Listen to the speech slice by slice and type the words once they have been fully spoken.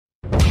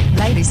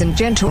Ladies and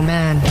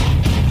gentlemen,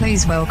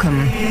 please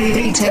welcome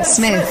D-Ted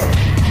Smith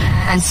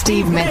and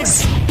Steve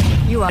Mix.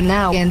 You are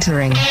now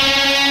entering the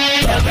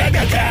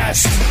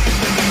MegaCast.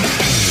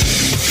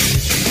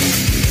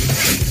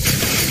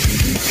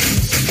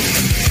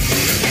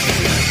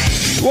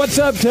 What's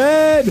up,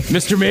 Ted?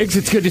 Mr. Miggs,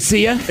 it's good to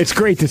see you. It's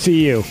great to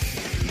see you.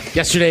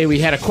 Yesterday, we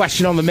had a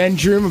question on the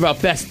men's room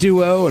about best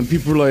duo, and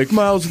people were like,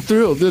 Miles and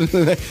Thrill.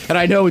 And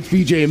I know it's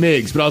BJ and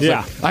Miggs, but I was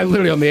like, I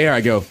literally on the air,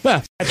 I go,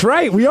 That's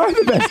right, we are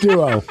the best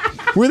duo.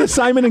 We're the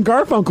Simon and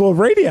Garfunkel of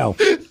radio.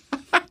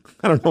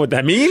 I don't know what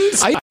that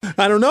means. I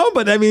don't know,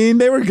 but I mean,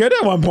 they were good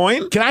at one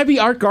point. Can I be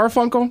Art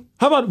Garfunkel?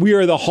 How about we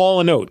are the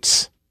Hall &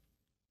 Oates?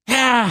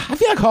 Yeah, I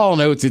feel like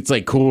Hall & Oates, it's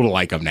like cool to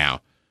like them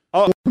now.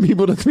 Oh,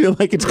 people don't feel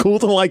like it's cool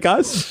to like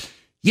us?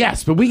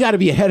 Yes, but we got to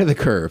be ahead of the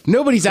curve.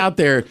 Nobody's out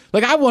there.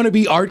 Like, I want to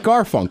be Art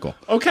Garfunkel.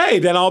 Okay,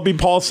 then I'll be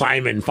Paul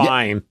Simon.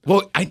 Fine. Yeah.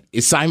 Well,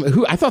 is Simon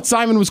who? I thought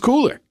Simon was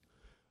cooler.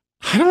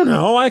 I don't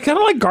know. I kind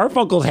of like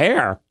Garfunkel's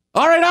hair.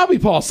 All right, I'll be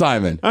Paul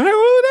Simon. All right,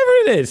 well, whatever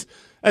it is.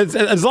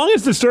 As long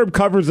as Disturbed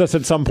covers us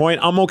at some point,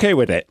 I'm okay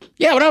with it.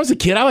 Yeah, when I was a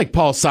kid, I liked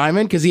Paul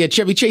Simon because he had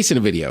Chevy Chase in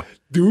a video.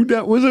 Dude,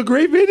 that was a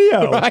great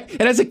video. Right?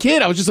 And as a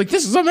kid, I was just like,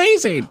 this is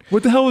amazing.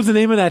 What the hell was the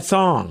name of that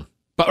song?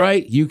 But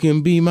right, you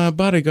can be my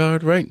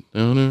bodyguard, right?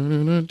 Let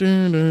me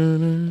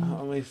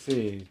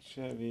see.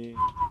 Chevy.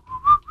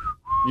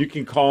 You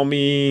can call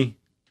me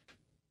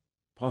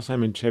Paul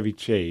Simon, Chevy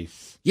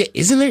Chase. Yeah,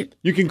 isn't there?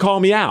 You can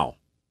call me Al.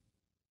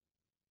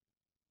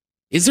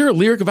 Is there a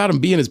lyric about him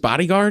being his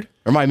bodyguard?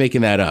 Or am I making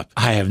that up?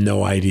 I have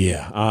no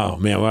idea. Oh,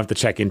 man, we'll have to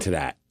check into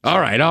that. All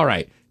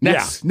right.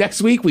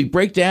 Next week, we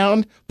break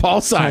down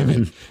Paul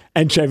Simon.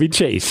 And Chevy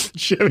Chase.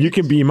 You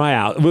can be my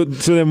Al.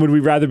 So then would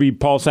we rather be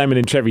Paul Simon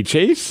and Chevy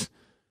Chase?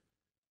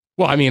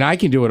 Well, I mean, I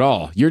can do it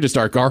all. You're just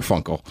Art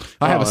Garfunkel.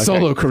 I have a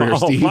solo career,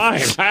 Steve.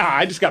 Fine.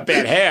 I just got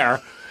bad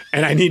hair,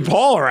 and I need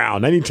Paul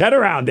around. I need Ted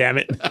around, damn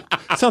it.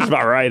 Sounds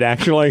about right,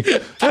 actually.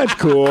 That's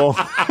cool.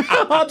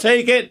 I'll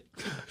take it.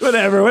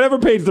 Whatever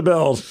pays the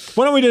bills.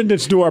 Why don't we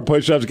just do our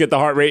push-ups, get the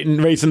heart rate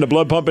and racing, the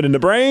blood pumping in the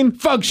brain?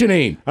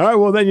 Functioning. All right,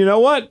 well, then you know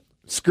what?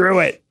 Screw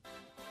it.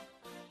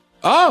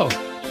 Oh.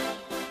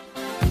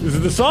 This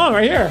is the song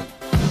right here.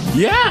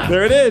 Yeah.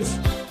 There it is.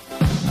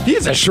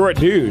 He's a short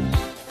dude,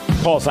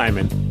 Paul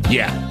Simon.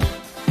 Yeah.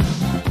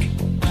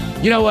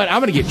 You know what? I'm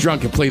going to get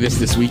drunk and play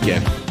this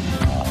weekend.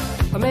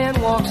 A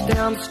man walks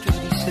down the street,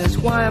 he says,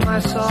 why am I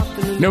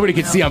soft? Nobody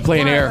can see I'm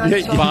playing air.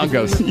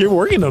 Bongos. You're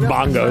working on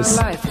bongos.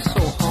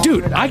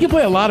 Dude, I can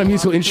play a lot of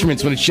musical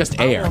instruments when it's just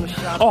air.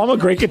 Oh, I'm a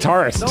great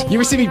guitarist. You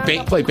ever see me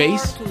play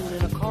bass?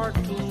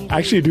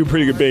 Actually, I do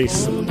pretty good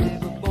bass.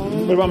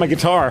 What about my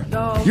guitar?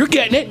 You're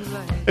getting it.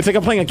 It's like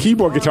I'm playing a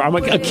keyboard guitar. I'm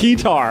like a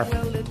keytar.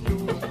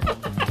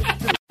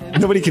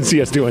 Nobody can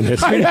see us doing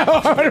this. I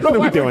know. I don't know what are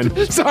we doing.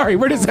 Sorry,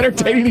 we're just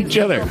entertaining each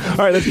other. All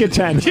right, let's get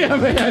 10. Yeah,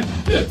 man. 1,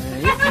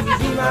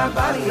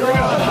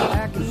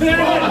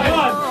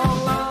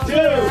 2,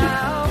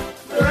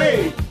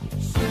 3,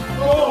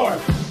 4,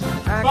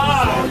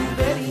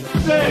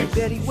 5, 6,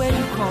 7,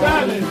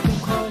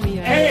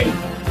 8,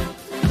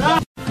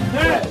 9,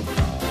 10.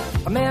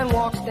 A man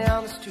walks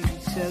down the street, he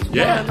says,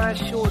 why am I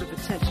short of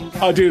attention?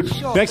 Oh, dude,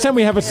 next time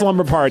we have a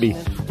slumber party,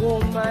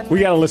 we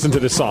got to listen to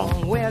this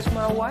song. Was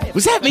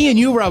that me and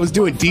you where I was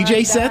doing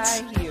DJ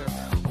sets?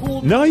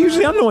 No,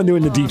 usually I'm the one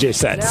doing the DJ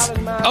sets.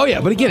 Oh, yeah,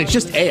 but again, it's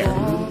just air.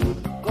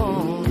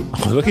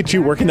 Oh, look at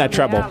you working that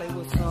treble.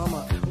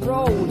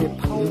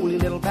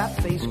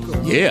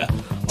 Yeah.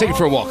 Take it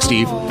for a walk,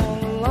 Steve.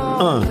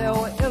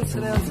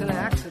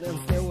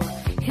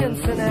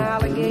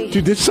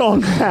 Dude, this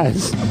song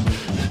has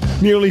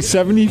nearly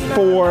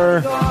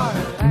 74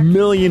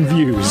 million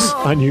views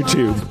on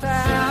YouTube.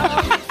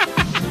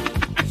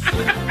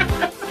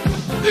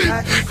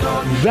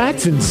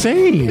 That's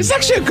insane. It's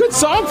actually a good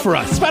song for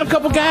us. It's about a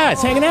couple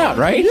guys hanging out,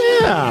 right?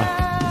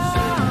 Yeah.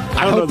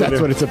 I hope that's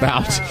what it's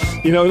about.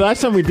 You know,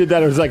 last time we did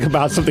that, it was like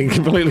about something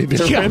completely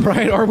different. Yeah,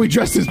 right. Or we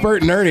dressed as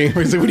Bert and Ernie.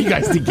 We was like, what are you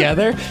guys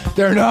together?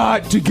 They're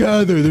not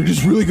together. They're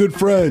just really good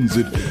friends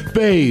that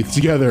bathe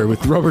together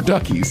with rubber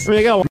duckies. I mean,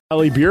 I got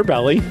a beer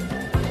belly.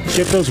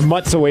 Get those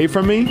mutts away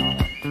from me.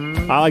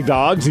 I like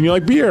dogs, and you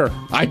like beer.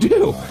 I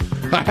do.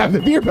 I have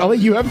the beer belly.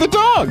 You have the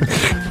dog.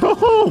 Go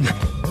home.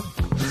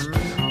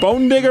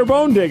 Bone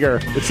digger,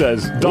 it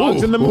says.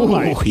 Dogs in the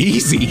moonlight. Ooh,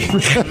 easy.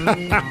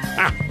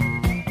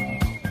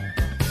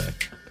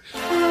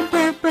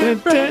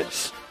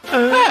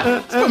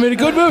 I'm in a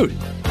good mood.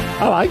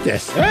 I like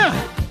this. Yeah.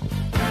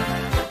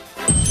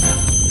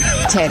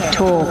 TED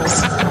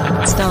Talks,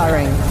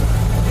 starring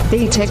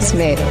D-Ted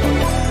Smith.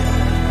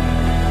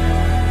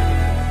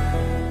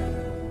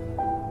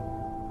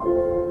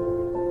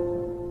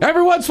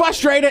 Everyone's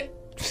frustrated.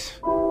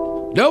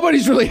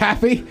 Nobody's really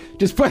happy.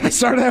 I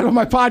started out on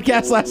my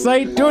podcast last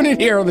night, doing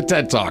it here on the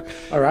TED Talk.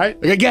 All right.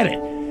 I get it.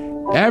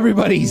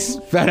 Everybody's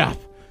fed up,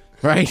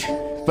 right?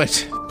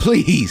 But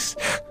please,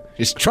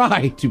 just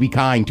try to be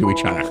kind to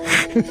each other.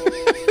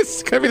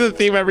 It's going to be the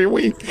theme every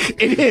week.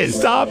 It is.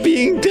 Stop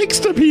being dicks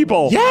to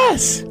people.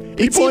 Yes.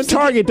 People in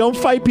Target don't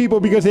fight people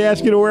because they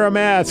ask you to wear a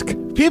mask.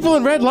 People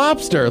in Red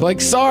Lobster, like,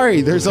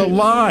 sorry, there's a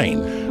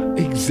line.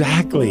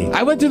 Exactly.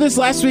 I went through this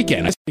last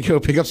weekend. I had to go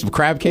pick up some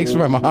crab cakes for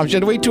my mom. She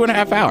had to wait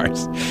 2.5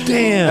 hours.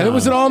 Damn. And it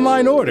was an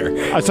online order.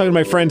 I was talking to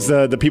my friends,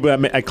 the people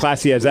at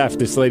Classy as F,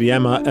 this lady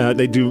Emma,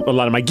 they do a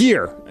lot of my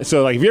gear.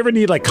 So, like, if you ever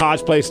need, like,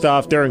 cosplay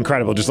stuff, they're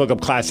incredible. Just look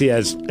up Classy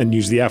as and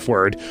use the F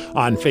word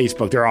on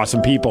Facebook. They're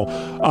awesome people.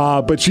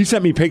 But she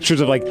sent me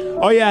pictures of, like,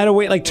 oh, yeah, I had to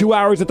wait, like, 2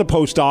 hours at the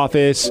post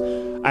office.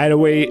 I had to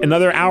wait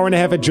another hour and a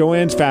half at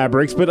Joann's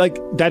Fabrics, but, like,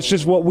 that's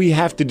just what we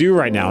have to do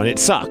right now, and it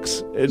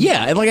sucks.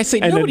 Yeah, and like I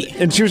say, nobody...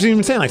 And she was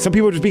even saying, like, some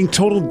people are just being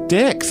total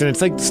dicks, and it's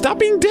like, stop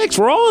being dicks.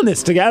 We're all in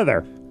this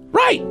together.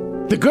 Right.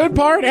 The good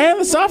part and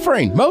the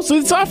suffering.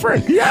 Mostly the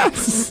suffering.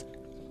 Yes.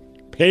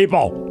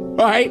 People.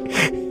 All right?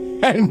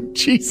 And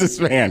Jesus,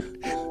 man.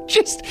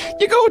 Just,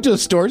 you go into the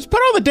stores, put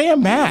on the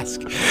damn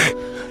mask.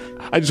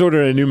 I just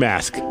ordered a new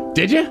mask.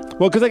 Did you?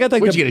 Well, because I got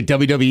like... Would you get a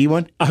WWE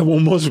one? I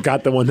almost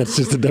got the one that's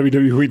just a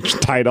WWE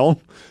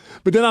title.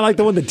 But then I like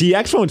the one, the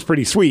DX one's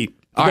pretty sweet.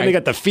 Then they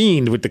got the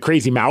Fiend with the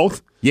crazy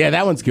mouth. Yeah,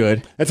 that one's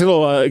good. That's a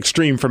little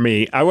extreme for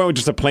me. I went with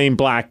just a plain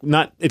black,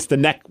 it's the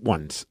neck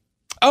ones.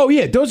 Oh,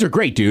 yeah, those are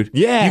great, dude.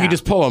 Yeah. You can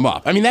just pull them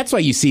up. I mean, that's why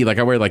you see, like,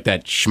 I wear, like,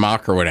 that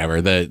schmuck or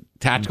whatever, the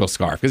tactical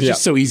scarf, because it's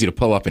just so easy to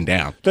pull up and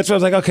down. That's what I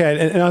was like,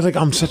 okay. And I was like,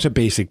 I'm such a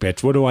basic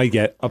bitch. What do I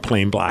get? A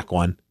plain black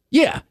one.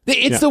 Yeah,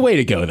 it's the way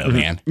to go, though,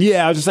 man.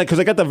 Yeah, I was just like, because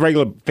I got the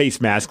regular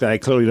face mask that I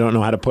clearly don't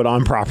know how to put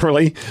on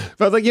properly.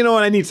 But I was like, you know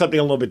what? I need something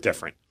a little bit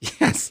different.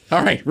 Yes.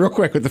 All right, real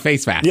quick with the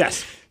face mask.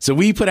 Yes. So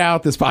we put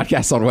out this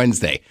podcast on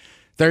Wednesday.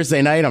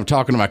 Thursday night, I'm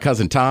talking to my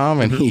cousin Tom,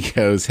 and he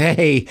goes,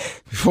 hey,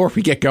 before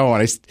we get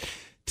going,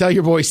 tell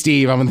your boy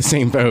Steve I'm in the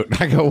same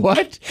boat. I go,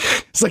 what?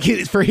 It's like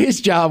for his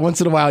job, once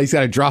in a while, he's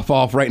got to drop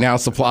off right now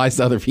supplies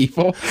to other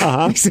people.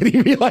 He said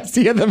he realized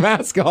he had the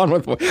mask on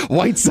with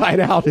white side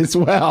out as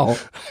well.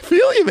 I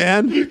feel you,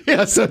 man.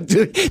 Yeah, so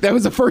that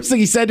was the first thing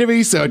he said to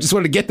me, so I just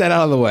wanted to get that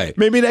out of the way.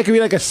 Maybe that could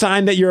be like a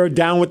sign that you're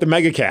down with the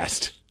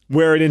MegaCast.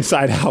 Wear it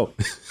inside out.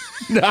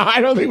 No,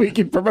 I don't think we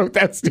can promote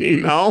that,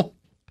 Steve. No?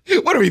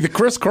 What are we, the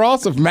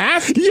crisscross of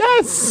masks?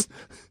 Yes!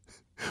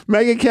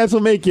 MegaCast will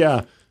make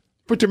you...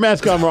 Put your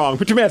mask on wrong.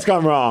 Put your mask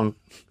on wrong.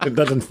 It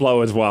doesn't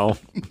flow as well.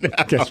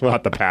 I guess we'll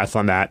have to pass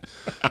on that.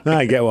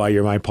 I get why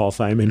you're my Paul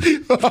Simon.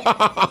 Just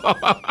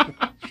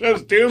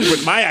doomed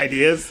with my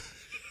ideas.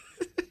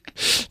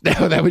 No,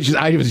 I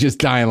was just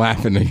dying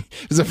laughing. It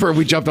was the first,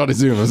 we jumped on a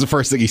Zoom. It was the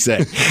first thing he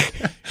said.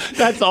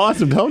 That's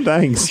awesome. No,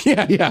 thanks.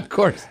 Yeah, of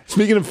course.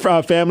 Speaking of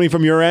family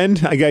from your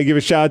end, I got to give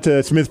a shout out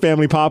to Smith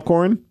Family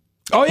Popcorn.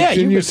 Oh, yeah.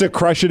 You used to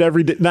crush it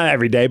every day. Not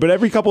every day, but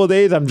every couple of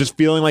days, I'm just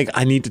feeling like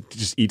I need to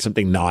just eat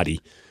something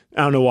naughty.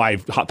 I don't know why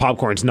hot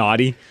popcorn's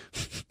naughty.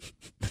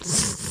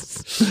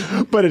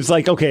 But it's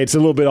like, okay, it's a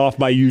little bit off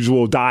my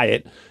usual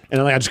diet.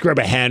 And I just grab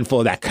a handful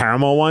of that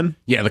caramel one.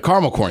 Yeah, the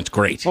caramel corn's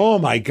great. Oh,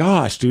 my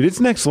gosh, dude. It's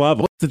next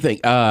level. What's the thing?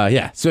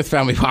 Smith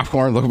Family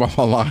Popcorn. Look them up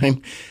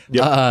online.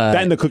 Yep.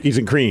 That and the cookies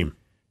and cream.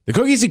 The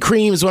cookies and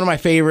cream is one of my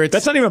favorites.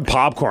 That's not even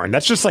popcorn.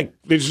 That's just like,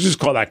 they just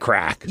call that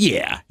crack.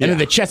 Yeah. And then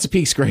the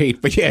Chesapeake's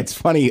great. But yeah, it's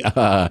funny.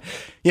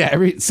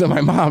 So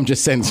my mom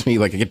just sends me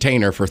like a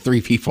container for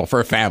 3 people, for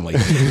a family.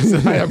 So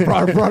I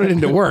brought it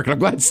into work. And I'm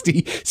glad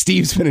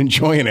Steve's been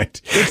enjoying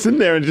it. It's in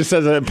there and just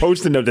says a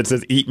Post-it note that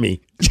says, eat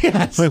me.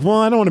 Yes. Like, well,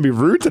 I don't want to be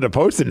rude to the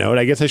Post-it note.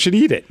 I guess I should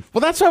eat it. Well,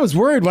 that's why I was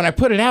worried when I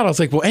put it out. I was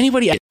like, well,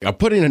 I'll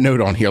put in a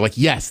note on here. Like,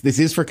 yes, this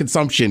is for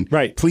consumption.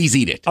 Right. Please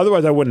eat it.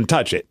 Otherwise, I wouldn't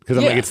touch it. Because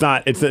I'm like,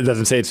 it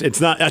doesn't say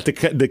it's not at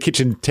the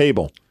kitchen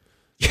table.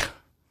 Yeah.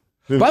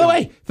 By the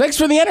way, thanks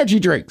for the energy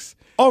drinks.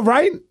 Oh,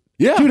 right?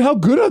 Yeah. Dude, how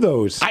good are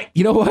those?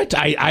 You know what?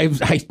 I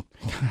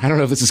don't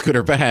know if this is good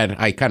or bad.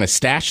 I kind of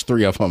stashed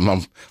 3 of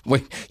them.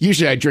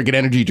 Usually I drink an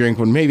energy drink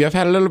when maybe I've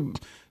had a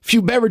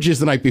few beverages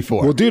the night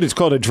before. Well, dude, it's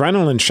called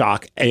Adrenaline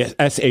Shock,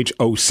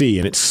 SHOC,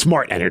 and it's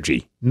smart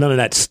energy. None of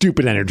that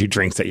stupid energy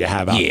drinks that you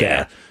have out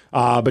there.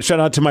 But shout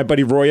out to my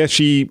buddy Roya.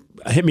 She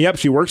hit me up.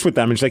 She works with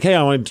them. And she's like, hey,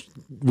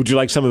 would you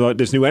like some of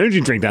this new energy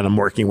drink that I'm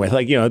working with?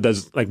 Like,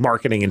 does like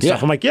marketing and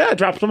stuff. I'm like, yeah,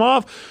 drop some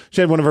off.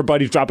 She had one of her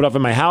buddies drop it off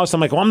in my house. I'm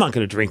like, well, I'm not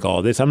going to drink all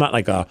of this. I'm not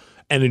like a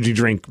energy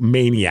drink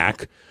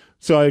maniac.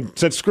 So I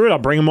said, screw it. I'll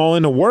bring them all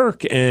into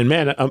work. And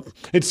man,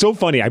 it's so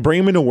funny. I bring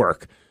them into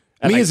work.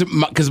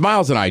 Because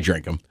Miles and I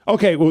drink them.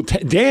 Okay, well,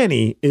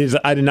 Danny is,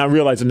 I did not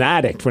realize, an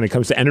addict when it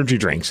comes to energy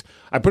drinks.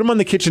 I put them on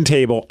the kitchen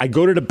table. I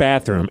go to the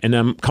bathroom and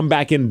then come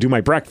back in and do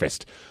my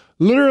breakfast.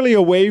 Literally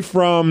away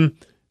from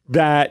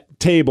that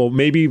table,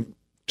 maybe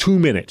 2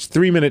 minutes,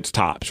 3 minutes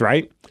tops,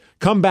 right?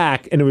 Come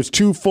back and there was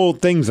 2 full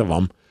things of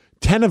them.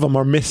 10 of them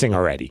are missing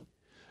already.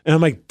 And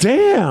I'm like,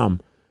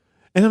 damn.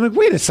 And I'm like,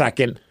 wait a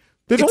second.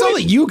 It's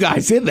only you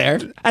guys in there.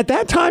 At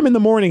that time in the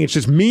morning, it's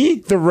just me,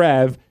 the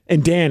Rev,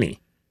 and Danny.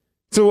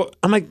 So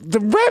I'm like, the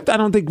Rev, I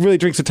don't think really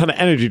drinks a ton of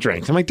energy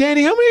drinks. I'm like,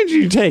 Danny, how many energy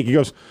do you take? He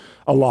goes,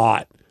 a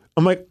lot.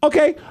 I'm like,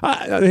 okay.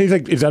 He's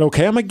like, is that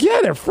okay? I'm like, yeah,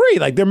 they're free.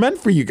 Like, they're meant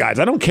for you guys.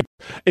 I don't care.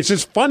 It's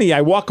just funny.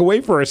 I walk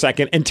away for a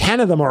second and 10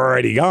 of them are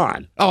already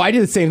gone. Oh, I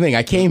did the same thing.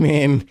 I came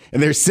in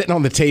and they're sitting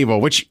on the table,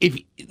 which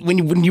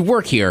when you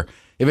work here,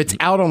 If it's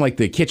out on like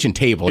the kitchen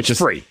table, It's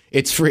free.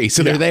 It's free.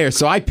 So they're there.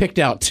 So I picked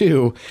out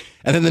 2.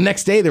 And then the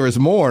next day there was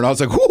more. And I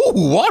was like,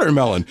 ooh,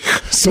 watermelon.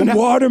 So The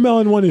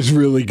watermelon one is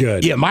really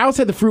good. yeah, Miles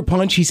had the fruit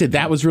punch. He said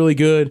that was really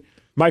good.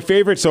 My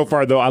favorite so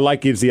far, though, I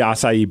like is the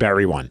acai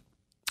berry one,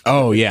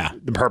 Oh, yeah.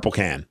 the purple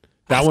can.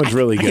 That one's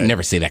really I good. can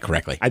never say that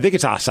correctly. I think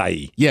it's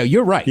acai. Yeah,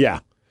 you're right. Yeah.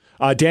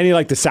 Danny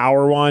liked the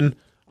sour one.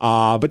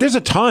 But there's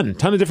a ton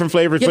of different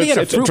flavors. Yeah, But they got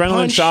a it's fruit adrenaline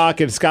punch.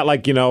 shock. It's got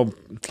like, I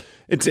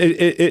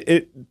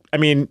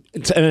mean,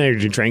 it's an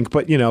energy drink,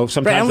 but Right, I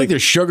sometimes don't think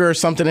there's sugar or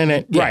something in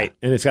it. Yeah. right.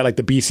 And it's got like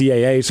the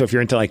BCAA. So if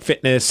you're into like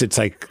fitness, it's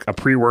like a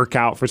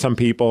pre-workout for some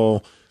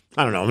people.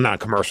 I don't know. I'm not a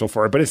commercial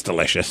for it, but it's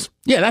delicious.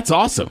 Yeah, that's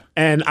awesome.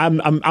 And I'm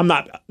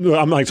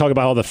like talking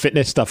about all the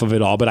fitness stuff of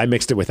it all, but I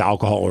mixed it with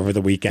alcohol over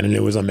the weekend and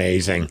it was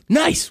amazing.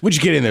 Nice. What'd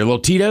you get in there? Little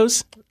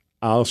Tito's?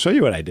 I'll show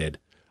you what I did.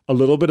 A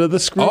little bit of the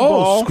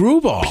Screwball. Oh,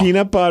 Screwball.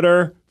 Peanut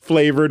butter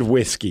flavored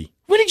whiskey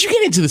When did you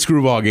get into the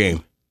Screwball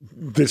game?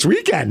 this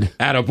weekend.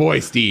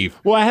 Attaboy, Steve.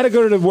 Well, I had to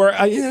go to the work.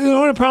 You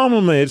know what the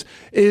problem is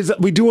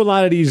we do a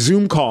lot of these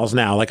Zoom calls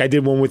now. Like I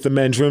did one with the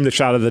men's room, the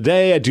shot of the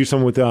day. I do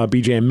some with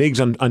BJ and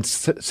Miggs on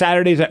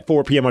Saturdays at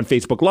 4 p.m. on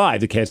Facebook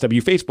Live, the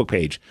KSW Facebook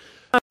page.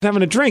 I was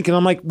having a drink, and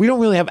I'm like, we don't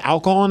really have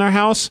alcohol in our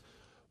house.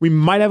 We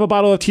might have a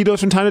bottle of Tito's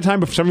from time to time,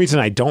 but for some reason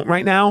I don't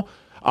right now.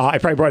 I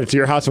probably brought it to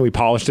your house, and we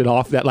polished it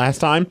off that last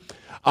time.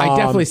 I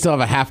definitely still have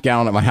a half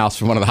gallon at my house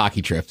from one of the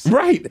hockey trips.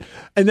 Right.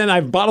 And then I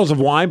have bottles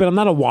of wine, but I'm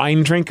not a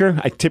wine drinker.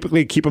 I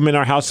typically keep them in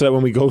our house so that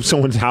when we go to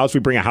someone's house,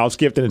 we bring a house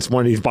gift and it's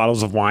one of these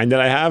bottles of wine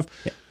that I have.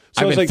 So I've it's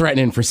been like,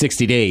 threatening for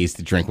 60 days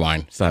to drink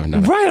wine. So I haven't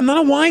done it. right, I'm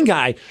not a wine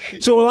guy.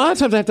 So a lot of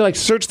times I have to like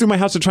search through my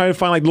house to try to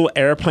find like little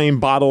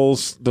airplane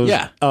bottles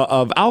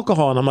of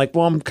alcohol. And I'm like,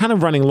 well, I'm kind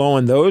of running low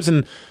on those.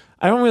 And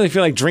I don't really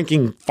feel like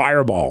drinking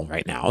Fireball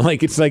right now.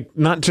 Like it's like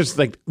not just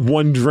like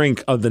one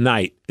drink of the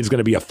night is going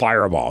to be a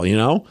Fireball, you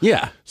know?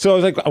 Yeah. So I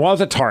was like, while I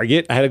was at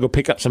Target, I had to go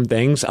pick up some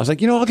things. I was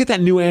like, I'll get that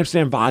New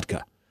Amsterdam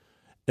vodka,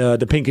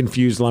 the pink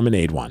infused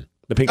lemonade one.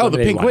 The pink Oh, the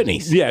lemonade Pink one.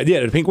 Whitney's. Yeah,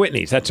 the Pink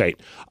Whitney's. That's right.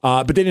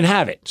 But they didn't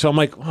have it. So I'm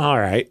like, all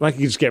right, well, I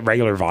can just get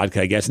regular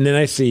vodka, I guess. And then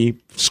I see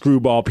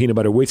Screwball peanut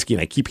butter whiskey,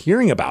 and I keep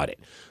hearing about it.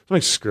 So I'm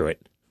like, screw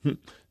it. Pun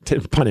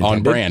intended.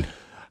 On brand.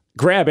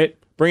 Grab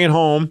it, bring it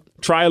home,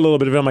 try a little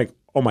bit of it. I'm like,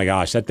 oh my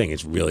gosh, that thing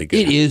is really good.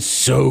 It is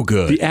so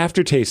good. The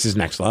aftertaste is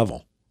next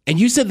level. And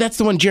you said that's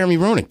the one Jeremy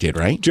Roenick did,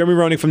 right? Jeremy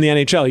Roenick from the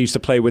NHL. He used to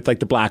play with like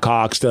the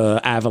Blackhawks, the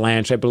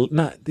Avalanche. I believe.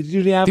 Not, did he do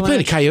the They Avalanche? played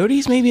the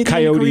Coyotes, maybe? At the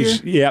end of his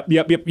Coyotes.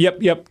 career?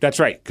 Yep. That's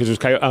right. Because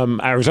it was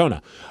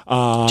Arizona.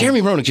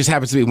 Jeremy Roenick just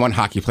happens to be one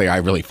hockey player I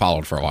really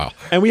followed for a while.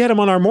 And we had him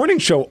on our morning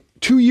show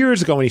 2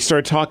 years ago when he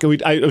started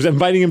talking. I was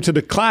inviting him to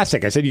the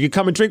Classic. I said, you could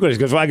come and drink with us. He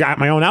goes, well, I got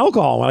my own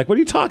alcohol. I'm like, what are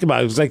you talking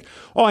about? It was like,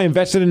 oh, I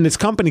invested in this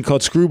company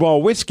called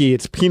Screwball Whiskey.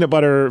 It's peanut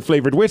butter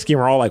flavored whiskey.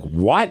 And we're all like,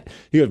 what?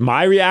 He goes,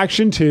 my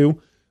reaction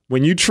to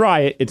when you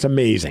try it, it's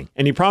amazing.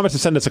 And he promised to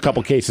send us a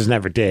couple cases,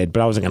 never did.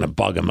 But I wasn't going to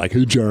bug him like,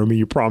 hey, Jeremy,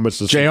 you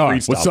promised us some free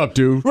stuff. what's up,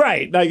 dude?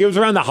 Right. Like it was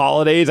around the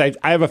holidays. I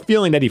have a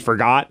feeling that he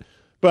forgot.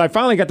 But I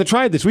finally got to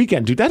try it this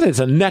weekend. Dude, that is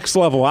a next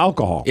level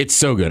alcohol. It's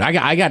so good.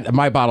 I got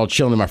my bottle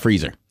chilling in my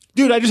freezer.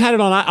 Dude, I just had it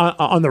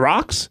on the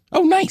rocks.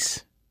 Oh,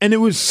 nice. And it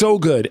was so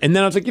good. And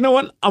then I was like, you know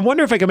what? I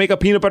wonder if I can make a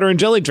peanut butter and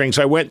jelly drink.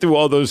 So I went through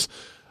all those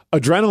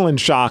adrenaline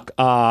shock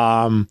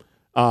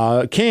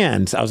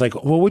cans. I was like,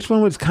 well, which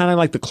one was kind of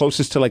like the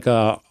closest to like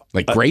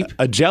grape?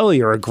 A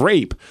jelly or a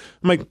grape?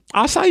 I'm like,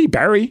 acai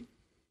berry.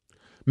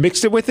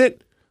 Mixed it with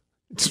it.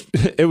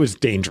 It was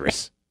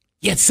dangerous.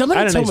 Yeah, I somebody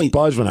had a told nice me.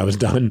 buzz when I was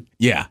done.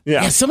 Yeah.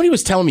 Yeah. Somebody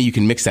was telling me you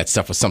can mix that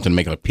stuff with something to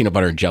make a peanut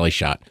butter and jelly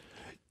shot.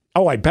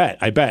 Oh, I bet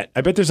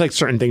there's like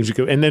certain things you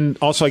could. And then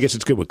also, I guess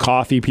it's good with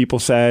coffee, people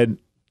said.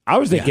 I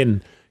was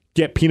thinking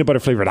get peanut butter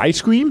flavored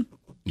ice cream.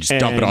 You just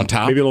dump it on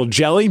top. Maybe a little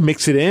jelly,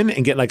 mix it in,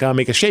 and get like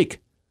make a shake.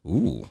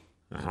 Ooh.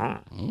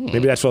 Maybe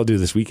that's what I'll do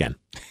this weekend.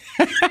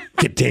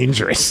 Get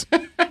dangerous.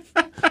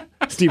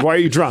 Steve, why are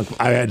you drunk?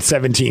 I had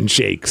 17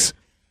 shakes.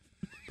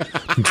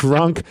 I'm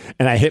drunk,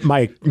 and I hit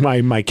my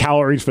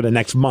calories for the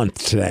next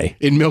month today.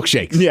 In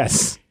milkshakes.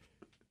 Yes.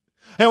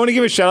 Hey, I want to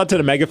give a shout out to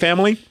the Mega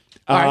family.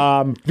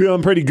 All right.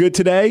 Feeling pretty good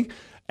today.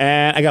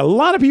 And I got a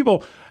lot of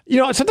people. You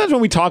know, sometimes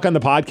when we talk on the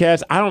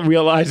podcast, I don't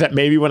realize that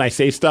maybe when I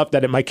say stuff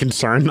that it might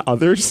concern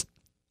others.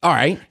 All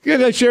right. Yeah,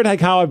 I shared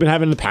like how I've been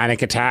having the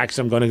panic attacks.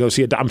 I'm going to go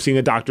I'm seeing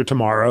a doctor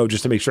tomorrow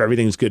just to make sure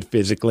everything's good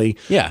physically.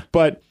 Yeah.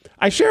 But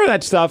I share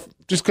that stuff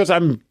just because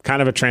I'm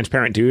kind of a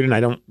transparent dude and I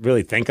don't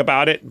really think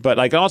about it. But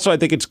like also I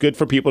think it's good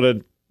for people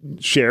to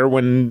share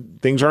when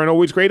things aren't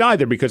always great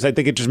either, because I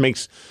think it just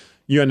makes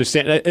you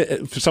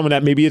understand for someone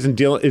that maybe is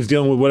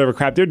dealing with whatever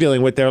crap they're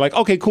dealing with. They're like,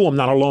 okay, cool, I'm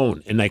not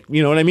alone. And like,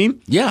 you know what I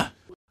mean? Yeah.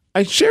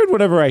 I shared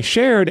whatever I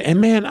shared,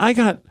 and man, I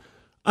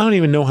don't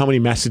even know how many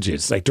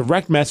messages, like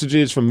direct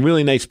messages from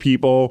really nice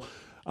people,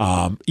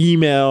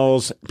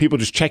 emails, people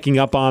just checking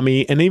up on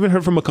me, and I even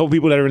heard from a couple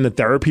people that are in the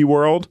therapy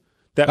world.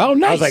 That Oh,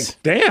 nice. I was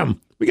like,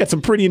 damn, we got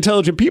some pretty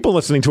intelligent people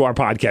listening to our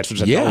podcast,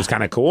 which I thought was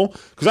kind of cool,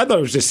 because I thought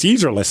it was just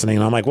Caesar listening,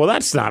 and I'm like, well,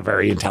 that's not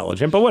very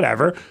intelligent, but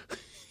whatever.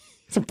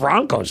 He's a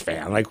Broncos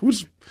fan. Like,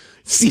 who's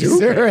Caesar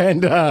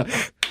stupid? and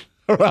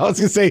Well, I was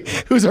going to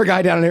say, who's our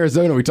guy down in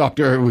Arizona we talked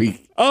to every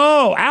week?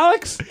 Oh,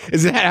 Alex?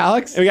 Is that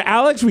Alex? We got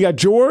Alex. We got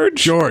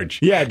George. George.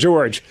 Yeah,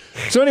 George.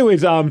 So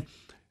anyways,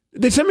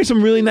 they sent me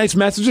some really nice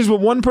messages,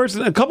 but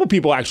a couple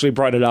people actually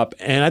brought it up,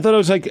 and I thought it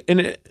was like,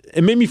 and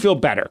it made me feel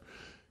better.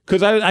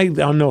 Because I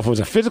don't know if it was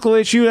a physical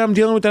issue that I'm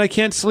dealing with that I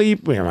can't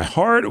sleep, my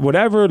heart,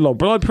 whatever, low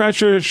blood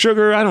pressure,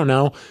 sugar, I don't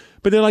know.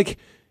 But they're like,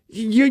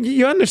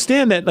 you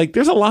understand that like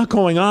there's a lot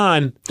going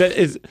on that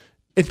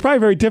it's probably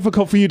very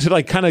difficult for you to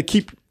like kind of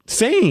keep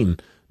sane.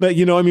 But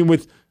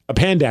with a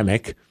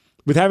pandemic,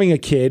 with having a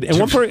kid, and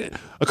a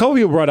couple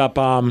people brought up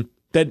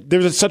that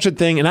there's such a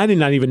thing, and I did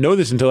not even know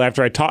this until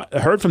after I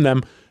heard from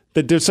them,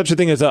 that there's such a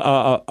thing as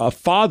a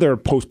father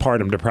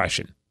postpartum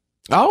depression.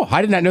 Oh,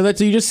 I did not know that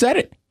till you just said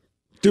it.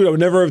 Dude, I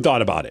would never have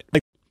thought about it.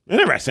 Like,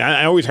 interesting.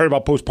 I always heard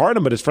about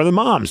postpartum, but it's for the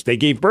moms. They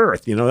gave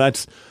birth.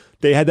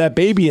 They had that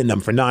baby in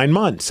them for 9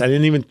 months. I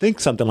didn't even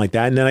think something like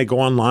that. And then I go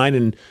online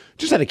and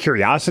just out of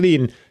curiosity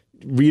and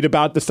read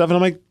about the stuff. And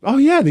I'm like, oh,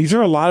 yeah, these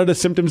are a lot of the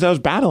symptoms I was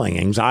battling.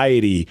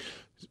 Anxiety,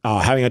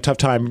 having a tough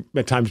time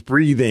at times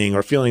breathing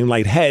or feeling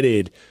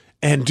lightheaded.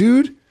 And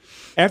dude,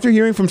 after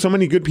hearing from so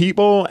many good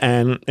people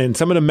and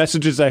some of the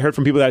messages I heard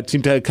from people that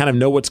seem to kind of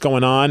know what's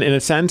going on in a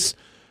sense,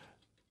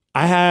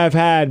 I have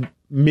had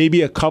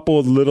maybe a couple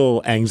of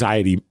little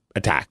anxiety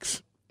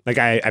attacks. Like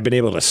I've been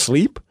able to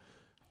sleep.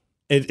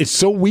 It's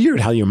so weird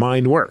how your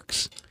mind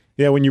works.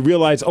 Yeah, when you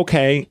realize,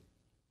 okay,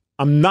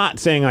 I'm not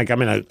saying like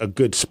I'm in a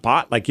good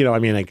spot, like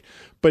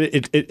but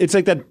it's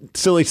like that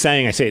silly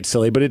saying. I say it's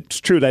silly, but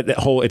it's true that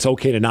whole "it's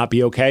okay to not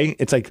be okay."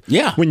 It's like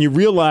when you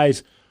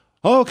realize,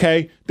 oh,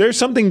 okay, there's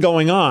something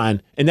going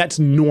on, and that's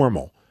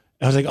normal.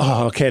 I was like,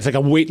 oh, okay, it's like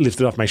a weight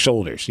lifted off my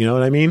shoulders. You know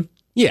what I mean?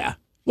 Yeah.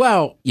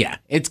 Well, yeah,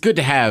 it's good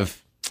to have.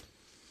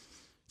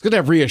 It's good to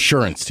have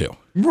reassurance too.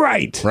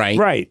 Right.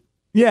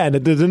 Yeah,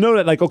 to know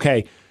that, like,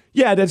 okay,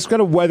 yeah, that's got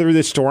to weather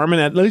this storm, and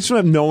at least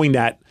knowing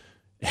that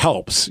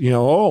helps.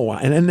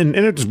 And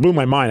it just blew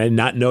my mind. I did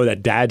not know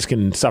that dads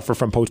can suffer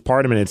from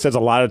postpartum, and it says a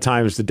lot of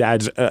times the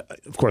dads.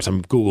 Of course,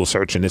 I'm Google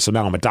searching this, so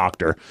now I'm a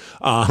doctor.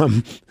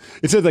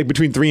 It says like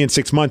between 3 and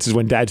 6 months is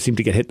when dads seem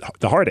to get hit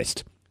the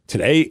hardest.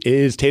 Today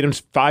is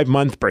Tatum's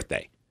 5-month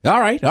birthday. All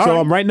right. So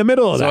I'm right in the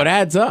middle of that. So it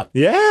adds up.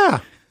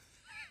 Yeah.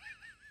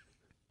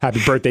 Happy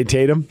birthday,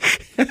 Tatum.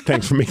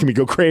 Thanks for making me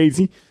go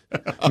crazy.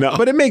 No,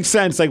 but it makes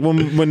sense. Like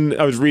when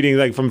I was reading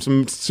like from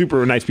some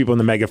super nice people in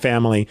the Mega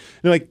family,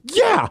 they're like,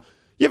 yeah,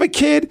 you have a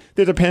kid,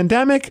 there's a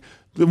pandemic,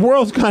 the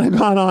world's kind of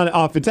gone on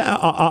off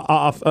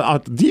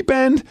the deep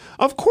end.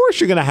 Of course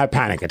you're going to have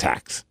panic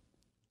attacks.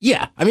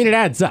 Yeah. I mean, it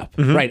adds up,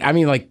 right? I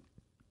mean, like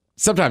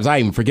sometimes I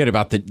even forget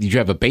about that you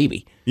have a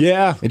baby.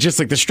 Yeah. It's just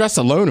like the stress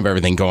alone of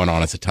everything going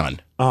on is a ton.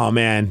 Oh,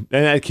 man.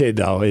 And that kid,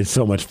 though, is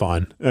so much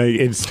fun.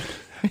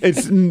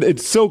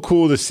 It's so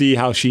cool to see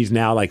how she's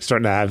now like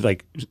starting to have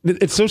like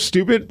it's so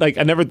stupid. Like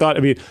I never thought. I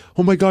mean,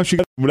 oh my gosh, she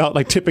got without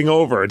like tipping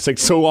over. It's like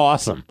so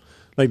awesome.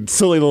 Like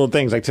silly little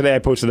things. Like today, I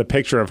posted a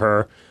picture of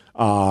her,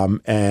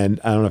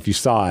 and I don't know if you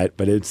saw it,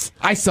 but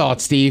I saw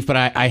it, Steve. But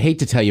I hate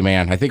to tell you,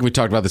 man. I think we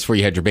talked about this before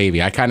you had your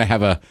baby. I kind of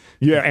have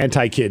you're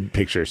anti-kid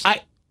pictures.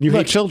 You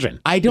hate children.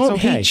 I don't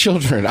hate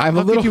children. I'm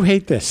a little. You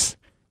hate this.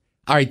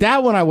 All right,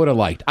 that one I would have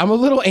liked. I'm a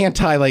little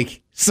anti,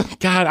 like,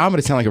 God, I'm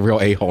going to sound like a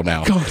real a-hole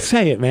now. Go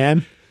say it,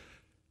 man.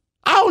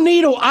 I don't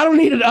need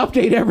an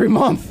update every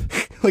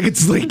month. Like,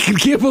 it's like, I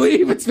can't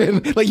believe it's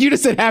been, like, you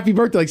just said happy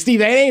birthday. Like, Steve,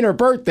 that ain't her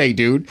birthday,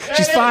 dude.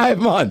 She's 5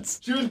 months.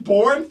 She was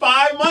born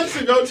 5 months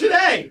ago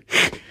today.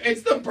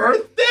 It's the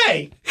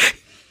birthday.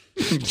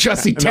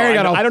 Jussie, Terry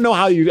got all... I don't know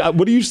how you,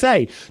 what do you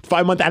say?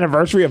 5-month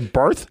anniversary of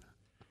birth?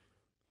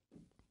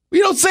 We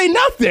don't say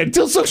nothing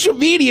until social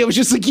media was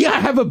just like, yeah, I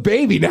have a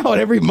baby now,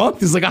 and every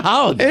month is like a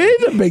holiday.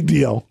 It is a big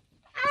deal.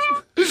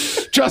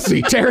 Trust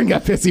me, Taryn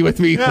got pissy with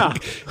me. Yeah.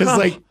 It's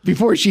like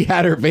before she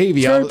had her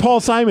baby. It's very Paul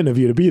Simon of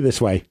you to be this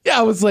way. Yeah,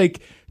 I was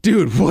like,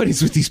 dude, what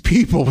is with these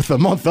people with the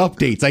month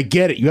updates? I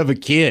get it. You have a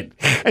kid.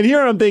 And here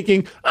I'm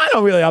thinking, I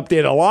don't really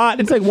update a lot.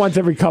 It's like once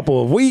every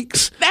couple of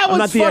weeks. I'm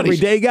not the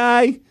everyday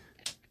guy.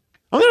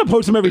 I'm going to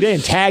post them every day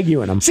and tag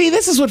you in them. See,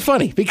 this is what's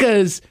funny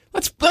because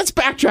let's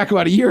backtrack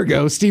about a year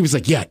ago. Steve was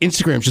like, yeah,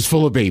 Instagram's just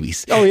full of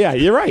babies. Oh, yeah,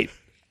 you're right.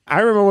 I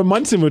remember when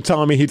Munson was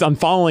telling me he's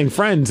unfollowing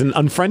friends and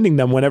unfriending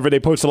them whenever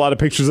they post a lot of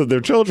pictures of their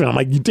children. I'm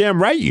like, you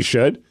damn right you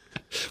should.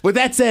 With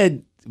that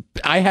said,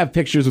 I have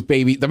pictures with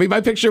baby. I mean,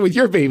 my picture with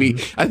your baby,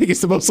 I think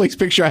it's the most liked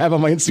picture I have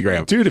on my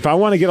Instagram. Dude, if I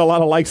want to get a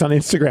lot of likes on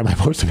Instagram, I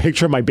post a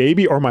picture of my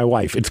baby or my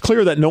wife. It's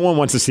clear that no one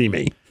wants to see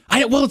me.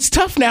 Well, it's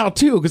tough now,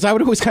 too, because I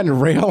would always kind of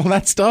rail on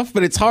that stuff,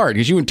 but it's hard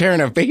because you and Taryn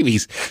have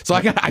babies. So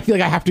I feel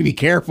like I have to be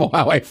careful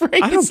how I phrase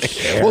it. I don't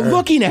care. Well,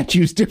 looking at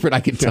you is different,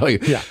 I can tell you.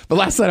 Yeah. But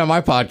last night on my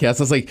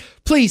podcast, I was like,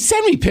 please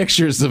send me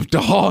pictures of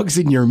dogs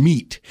and your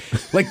meat,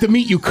 like the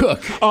meat you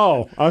cook.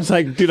 Oh, I was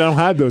like, dude, I don't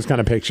have those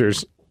kind of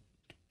pictures.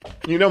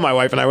 You know my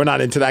wife and I were not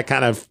into that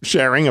kind of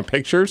sharing of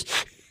pictures.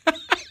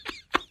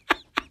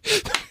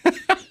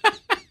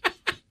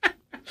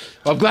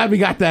 Well, I'm glad we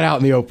got that out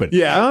in the open.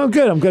 Yeah, I'm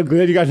good. I'm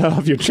glad you got that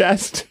off your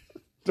chest.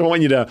 I don't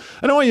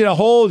want you to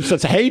hold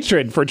such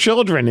hatred for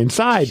children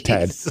inside,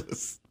 Ted.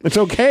 It's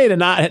okay to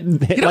not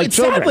like children.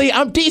 Sadly,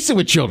 I'm decent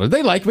with children.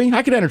 They like me.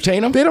 I can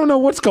entertain them. They don't know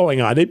what's going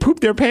on. They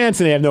poop their pants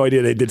and they have no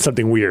idea they did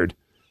something weird.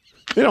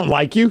 They don't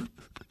like you.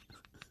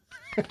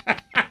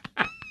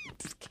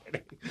 Just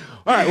kidding.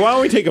 All right, why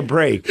don't we take a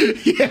break?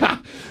 Yeah.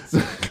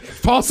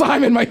 Paul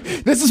Simon,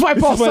 this is why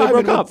Paul Simon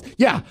broke up.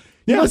 Yeah.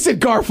 Listen,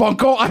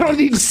 Garfunkel, I don't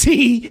need to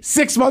see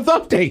 6-month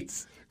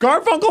updates.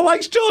 Garfunkel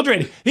likes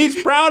children.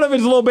 He's proud of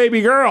his little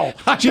baby girl.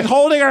 She's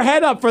holding her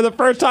head up for the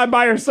first time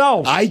by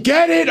herself. I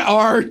get it,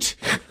 Art.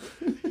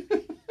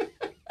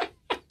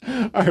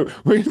 All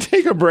right, we're going to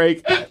take a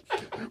break.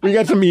 We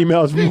got some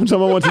emails.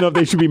 Someone wants to know if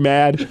they should be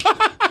mad.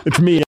 It's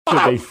me.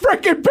 I'm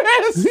freaking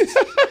pissed.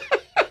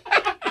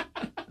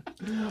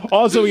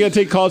 Also, we got to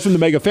take calls from the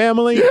Mega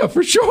family. Yeah,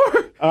 for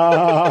sure.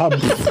 I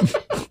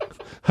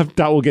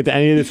doubt we'll get to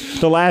any of this.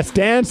 The Last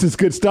Dance is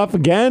good stuff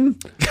again.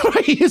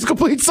 He is a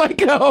complete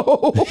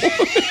psycho.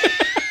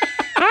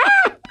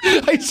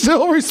 I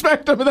still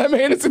respect him, but that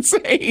man is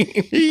insane.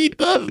 He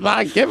does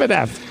not give an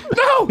F.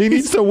 No. He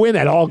needs to win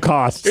at all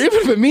costs. Even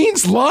if it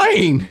means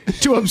lying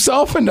to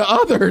himself and to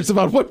others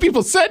about what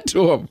people said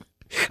to him.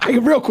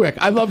 Real quick,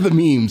 I love the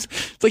memes.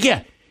 It's like,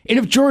 yeah. And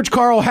if George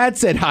Carl had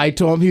said hi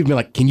to him, he'd be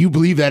like, can you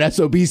believe that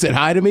SOB said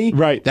hi to me?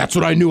 Right. That's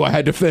what I knew I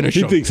had to finish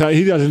him.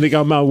 He doesn't think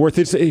I'm worth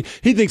it.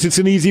 He thinks it's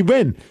an easy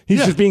win.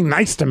 He's just being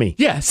nice to me.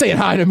 Yeah, saying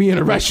hi to me in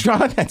a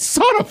restaurant. That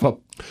son of a...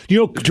 You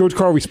know, George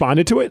Carl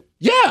responded to it?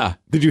 Yeah.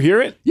 Did you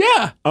hear it?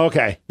 Yeah.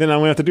 Okay. Then I'm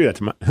going to have to do that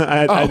to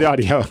I had the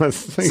audio.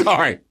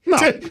 Sorry. No.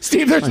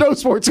 Steve, there's no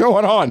sports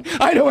going on.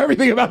 I know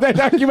everything about that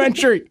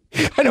documentary.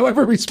 I know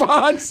every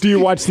response. Do you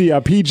watch the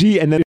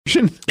PG and then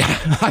version?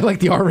 I like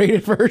the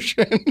R-rated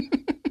version.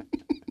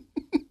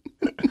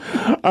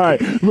 All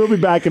right. We'll be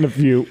back in a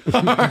few.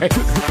 All right.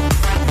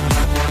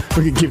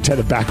 We can give Ted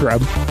a back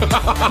rub.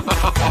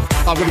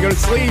 I'm going to go to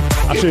sleep.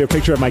 I'll show you a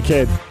picture of my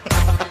kid.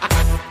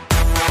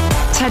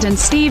 Ted and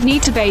Steve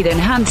need to bathe in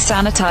hand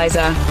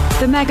sanitizer.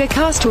 The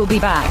MegaCast will be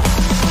back.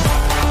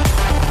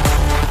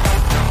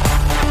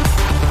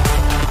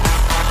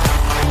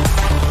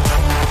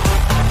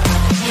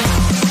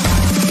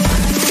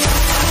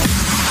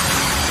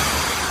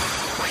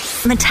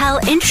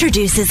 Mattel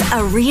introduces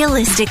a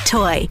realistic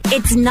toy.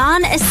 It's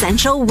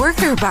non-essential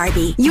worker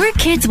Barbie. Your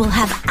kids will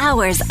have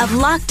hours of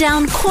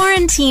lockdown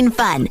quarantine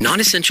fun.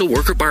 Non-essential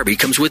worker Barbie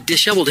comes with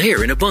disheveled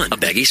hair in a bun, a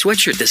baggy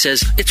sweatshirt that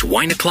says it's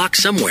wine o'clock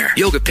somewhere,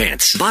 yoga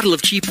pants, bottle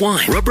of cheap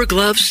wine, rubber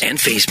gloves, and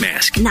face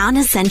mask.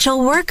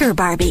 Non-essential worker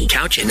Barbie.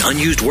 Couch and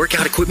unused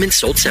workout equipment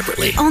sold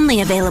separately.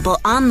 Only available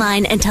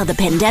online until the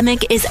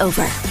pandemic is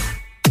over.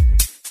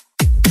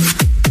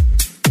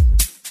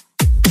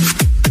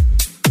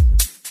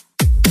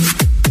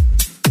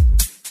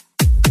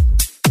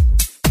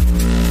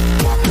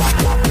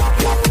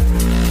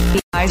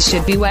 Guys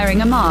should be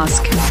wearing a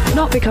mask.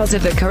 Not because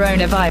of the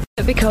coronavirus,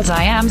 but because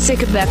I am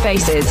sick of their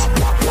faces.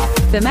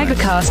 The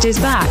MegaCast is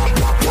back.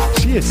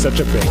 She is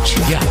such a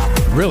bitch.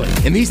 Yeah, really.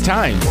 In these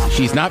times,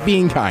 she's not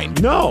being kind.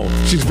 No,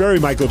 she's very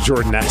Michael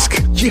Jordan-esque.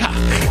 Yeah.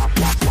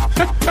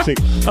 Like,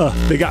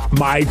 they got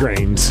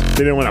migraines.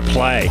 They didn't want to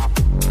play.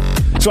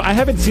 So I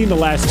haven't seen the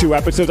last 2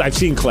 episodes. I've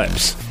seen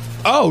clips.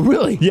 Oh,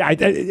 really? Yeah,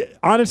 I,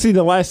 honestly,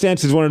 The Last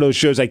Dance is one of those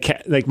shows I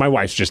can't, like, my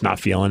wife's just not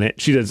feeling it.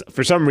 She does,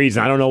 for some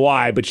reason, I don't know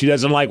why, but she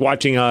doesn't like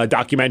watching a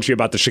documentary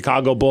about the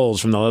Chicago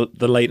Bulls from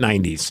the late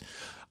 90s.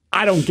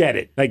 I don't get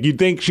it. Like, you'd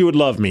think she would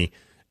love me.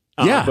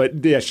 Yeah.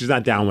 But, yeah, she's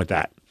not down with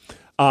that.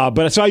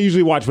 But so I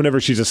usually watch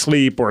whenever she's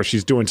asleep or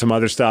she's doing some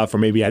other stuff, or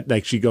maybe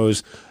she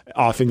goes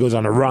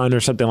on a run or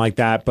something like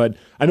that. But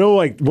I know,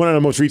 like, one of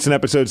the most recent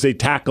episodes, they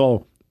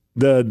tackle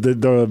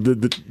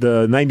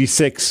the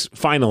 96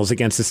 finals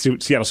against the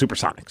Seattle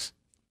Supersonics.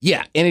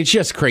 Yeah, and it's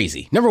just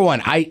crazy. Number one,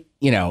 I'm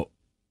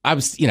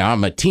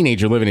a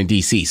teenager living in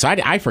D.C., so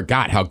I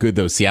forgot how good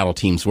those Seattle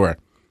teams were.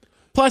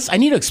 Plus, I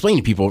need to explain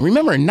to people,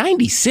 remember in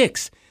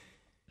 96,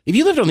 if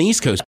you lived on the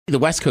East Coast, the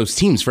West Coast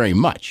teams very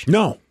much.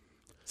 No.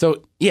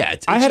 So, yeah.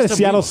 I had a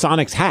Seattle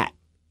Sonics hat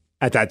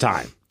at that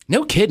time.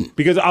 No kidding.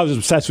 Because I was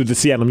obsessed with the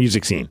Seattle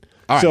music scene.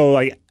 Right. So,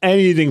 like,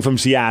 anything from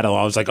Seattle,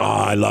 I was like, oh,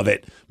 I love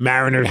it.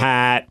 Mariner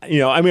hat.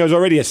 I was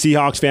already a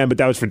Seahawks fan, but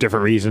that was for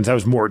different reasons. That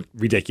was more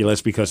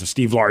ridiculous because of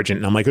Steve Largent.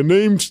 And I'm like,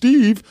 name's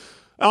Steve.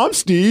 I'm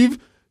Steve.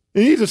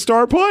 And he's a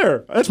star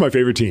player. That's my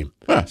favorite team.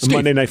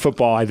 Monday Night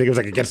Football, I think it was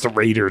like against the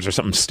Raiders or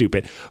something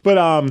stupid. But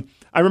I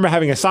remember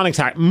having a Sonics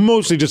hat,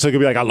 mostly just so it could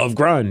be like, I love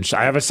grunge.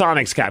 I have a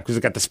Sonics cap because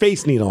it got the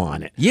Space Needle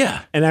on it.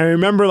 Yeah. And I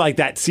remember like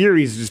that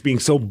series just being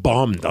so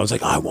bummed. I was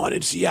like, I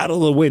wanted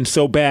Seattle to win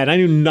so bad. I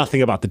knew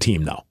nothing about the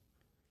team, though.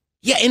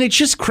 Yeah, and it's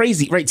just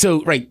crazy, right?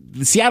 So,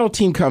 the Seattle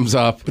team comes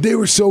up. But they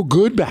were so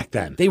good back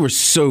then. They were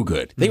so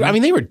good. They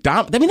were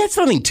that's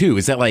something, too,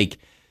 is that, like,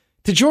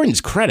 to Jordan's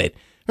credit,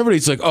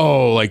 everybody's like,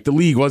 oh, like, the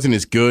league wasn't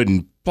as good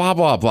and blah,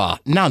 blah, blah.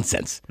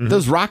 Nonsense. Mm-hmm.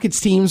 Those Rockets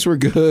teams were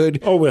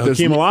good. Oh, well,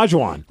 Hakeem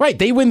Olajuwon. Right,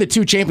 they win the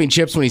 2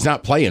 championships when he's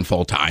not playing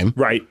full-time.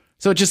 Right.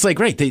 So, it's just like,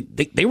 right,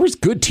 they were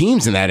good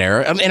teams in that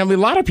era. And a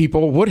lot of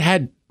people would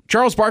have had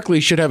Charles Barkley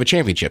should have a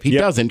championship. He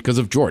doesn't because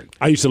of Jordan.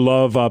 I used to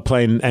love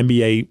playing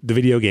NBA, the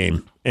video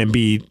game, and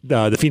be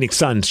the Phoenix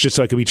Suns just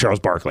so I could be Charles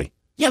Barkley.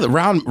 Yeah, the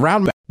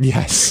round.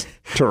 Yes.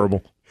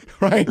 Terrible.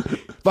 Right?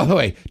 By the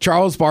way,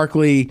 Charles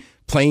Barkley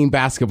playing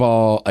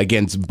basketball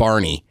against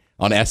Barney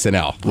on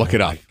SNL. Look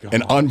it up.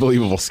 An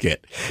unbelievable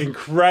skit.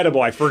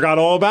 Incredible. I forgot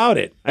all about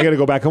it. I got to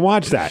go back and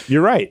watch that.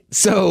 You're right.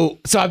 So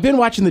I've been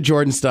watching the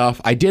Jordan stuff.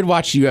 I did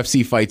watch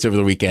UFC fights over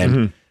the weekend.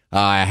 Mm-hmm.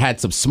 I had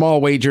some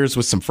small wagers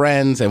with some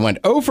friends and went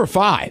 0 for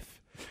 5.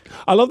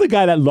 I love the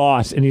guy that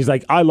lost, and he's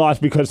like, I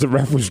lost because the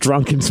ref was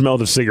drunk and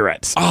smelled of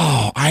cigarettes.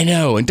 Oh, I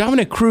know. And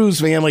Dominic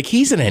Cruz, man, like,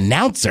 he's an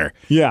announcer.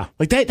 Yeah.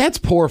 Like, that's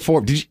poor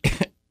form. Did you...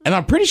 And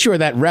I'm pretty sure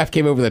that ref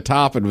came over the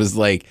top and was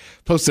like,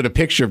 posted a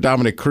picture of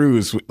Dominic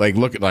Cruz, like,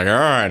 looking like,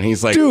 and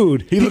he's like,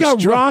 dude, he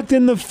got rocked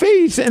in the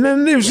face. And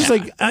then it was just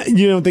like,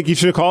 you don't think he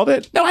should have called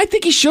it? No, I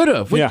think he should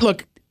have. Yeah.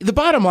 Look, the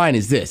bottom line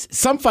is this.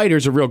 Some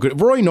fighters are real good.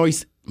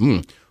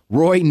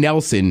 Roy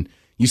Nelson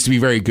used to be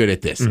very good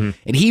at this. Mm-hmm.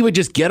 And he would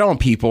just get on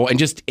people and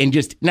just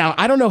now,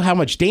 I don't know how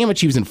much damage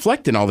he was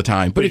inflicting all the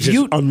time, but if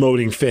you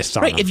unloading fists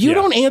on them. If you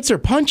don't answer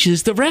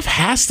punches, the ref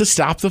has to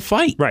stop the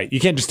fight. Right. You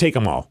can't just take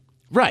them all.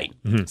 Right.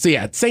 Mm-hmm. So,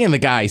 yeah, saying the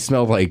guy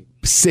smelled like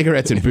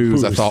cigarettes and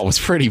booze, I thought was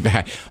pretty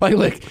bad. Like,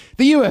 look,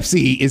 the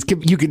UFC is,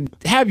 you can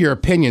have your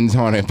opinions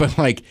on it, but,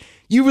 like,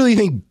 you really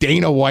think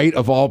Dana White,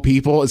 of all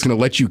people, is going to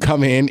let you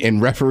come in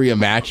and referee a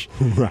match?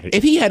 Right.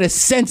 If he had a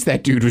sense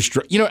that dude was,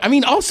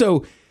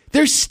 also,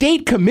 there's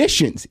state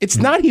commissions. It's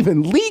not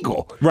even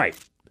legal. Right.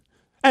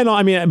 And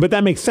I mean, but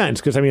that makes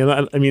sense because I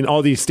mean,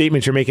 all these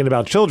statements you're making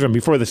about children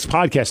before this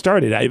podcast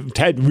started,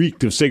 Ted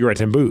reeked of cigarettes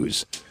and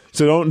booze.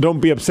 So don't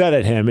be upset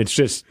at him. It's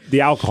just the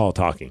alcohol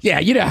talking. Yeah,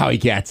 you know how he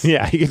gets.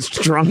 Yeah, he gets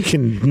drunk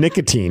and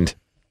nicotined.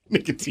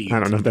 Nicotine. I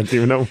don't know if that's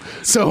even know.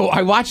 So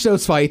I watched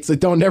those fights.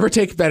 Don't never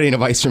take betting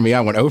advice from me.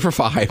 I went 0 for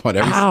 5 on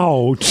every.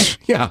 Ouch.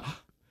 Yeah.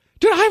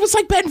 Dude, I was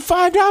like betting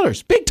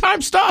 $5. Big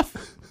time stuff.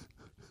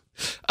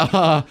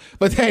 But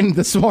then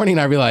this morning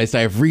I realized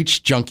I have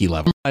reached junkie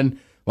level. And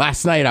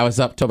last night I was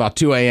up till about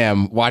 2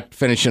 a.m.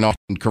 finishing off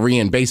in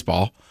Korean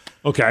baseball.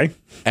 Okay.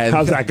 And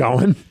how's that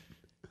going?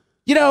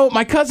 You know,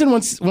 my cousin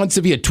wants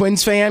to be a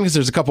Twins fan because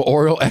there's a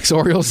couple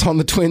ex-Orioles on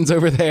the Twins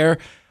over there.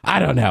 I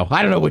don't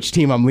know which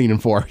team I'm leaning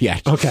for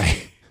yet.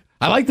 Okay.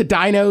 I like the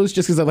Dinos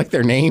just because I like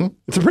their name.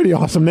 It's a pretty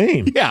awesome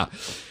name. Yeah.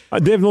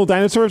 They have little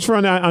dinosaurs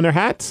on their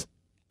hats?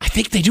 I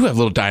think they do have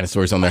little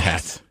dinosaurs on their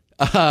hats.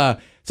 So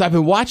I've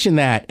been watching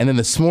that, and then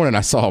this morning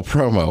I saw a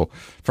promo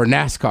for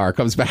NASCAR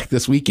comes back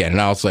this weekend,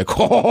 and I was like,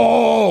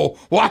 oh,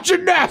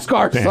 watching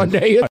NASCAR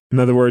Sunday. In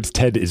other words,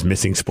 Ted is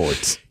missing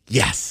sports.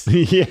 Yes.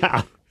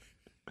 Yeah.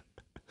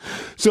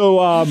 So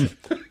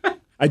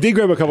I did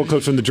grab a couple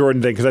clips from the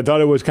Jordan thing because I thought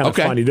it was kind of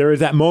funny. There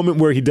is that moment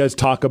where he does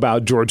talk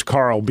about George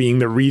Karl being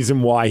the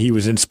reason why he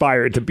was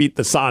inspired to beat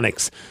the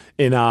Sonics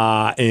in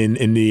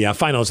the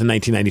finals in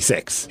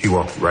 1996. He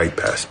walked right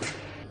past me.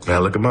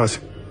 Man, look at us.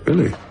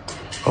 Really?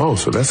 Oh,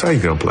 so that's how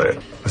you gonna play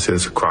it? I said,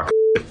 it's a crock of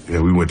shit. You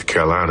know, we went to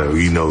Carolina.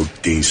 We know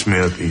Dean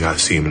Smith. You got to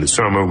see him in the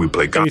summer. We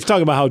play golf. He's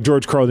talking about how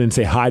George Karl didn't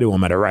say hi to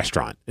him at a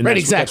restaurant. And right,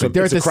 exactly.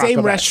 They're at the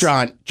same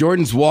restaurant.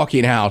 Jordan's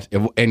walking out,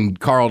 and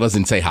Karl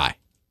doesn't say hi.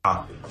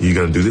 You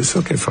gonna do this?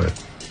 Okay, fine.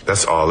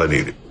 That's all I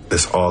needed.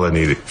 That's all I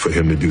needed for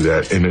him to do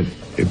that, and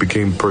it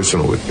became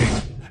personal with me.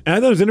 And I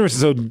thought it was interesting.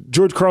 So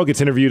George Karl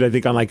gets interviewed, I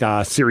think, on like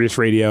Sirius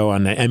Radio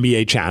on the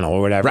NBA channel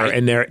or whatever, right.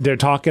 And they're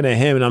talking to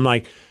him, and I'm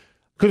like.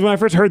 Because when I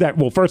first heard that,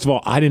 well, first of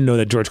all, I didn't know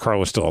that George Karl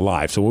was still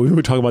alive. So when we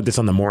were talking about this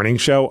on the morning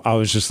show, I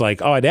was just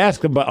like, I'd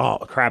ask him,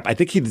 but crap, I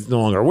think he's no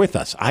longer with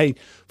us. I,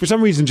 for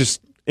some reason, just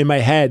in my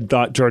head,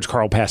 thought George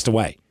Karl passed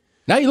away.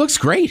 Now he looks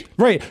great.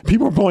 Right.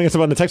 People were pulling us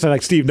up on the text line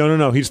like, Steve,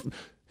 no.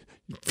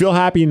 Feel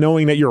happy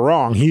knowing that you're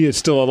wrong. He is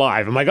still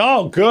alive. I'm like,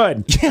 oh,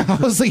 good. Yeah,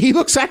 I was like, he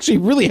looks actually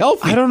really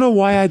healthy. I don't know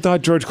why I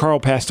thought George Karl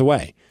passed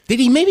away. Did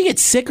he maybe get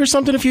sick or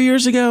something a few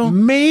years ago?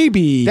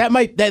 Maybe.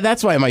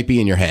 That's why it might be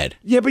in your head.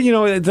 Yeah, but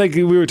it's like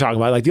we were talking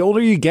about, like the older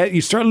you get,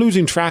 you start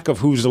losing track of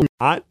who's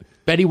not.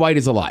 Betty White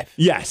is alive.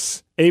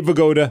 Yes. Abe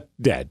Vigoda,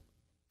 dead.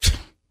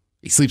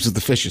 He sleeps with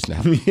the fishes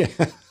now. Yeah.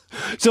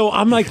 So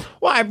I'm like,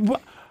 well,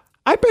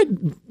 I bet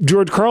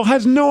George Karl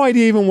has no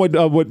idea even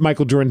what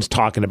Michael Jordan's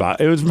talking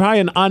about. It was probably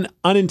an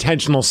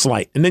unintentional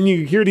slight. And then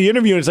you hear the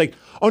interview and it's like,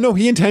 oh no,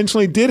 he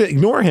intentionally did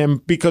ignore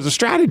him because of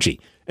strategy.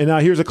 And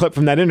here's a clip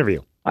from that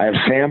interview. I have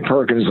Sam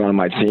Perkins on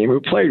my team who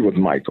played with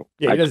Michael.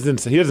 Yeah, he doesn't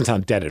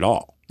sound dead at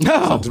all. No.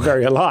 He sounds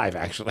very alive,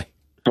 actually.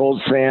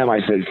 Told Sam, I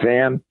said,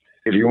 Sam,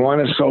 if you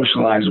want to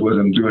socialize with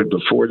him, do it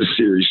before the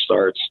series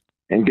starts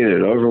and get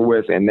it over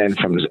with. And then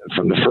from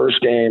the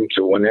first game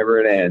to whenever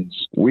it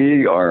ends,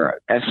 we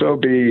are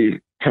SOB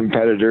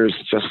competitors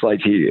just like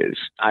he is.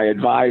 I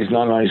advise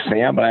not only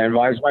Sam, but I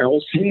advise my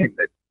whole team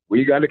that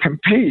we got to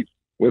compete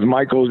with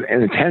Michael's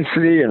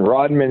intensity and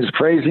Rodman's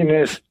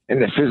craziness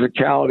and the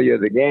physicality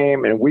of the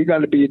game. And we got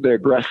to be the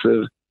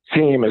aggressive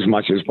team as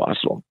much as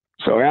possible.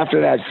 So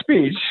after that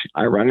speech,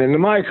 I run into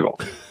Michael.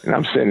 And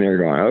I'm sitting there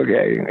going,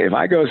 okay, if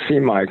I go see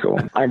Michael,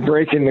 I'm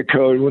breaking the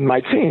code with my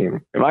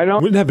team. If I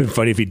don't... Wouldn't it have been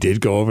funny if he did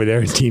go over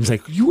there? His team's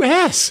like, you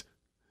ass.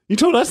 You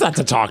told us not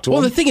to talk to him.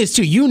 Well, the thing is,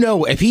 too,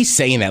 if he's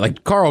saying that,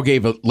 like Carl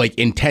gave a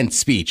intense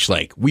speech,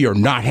 like we are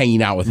not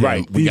hanging out with him.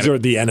 Right. These are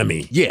the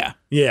enemy. Yeah.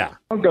 Yeah.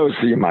 I'll go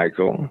see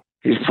Michael.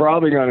 He's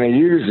probably going to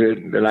use it,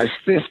 and I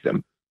stiffed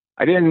him.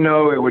 I didn't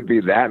know it would be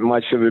that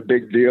much of a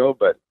big deal,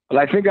 but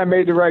I think I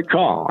made the right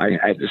call. I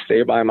had to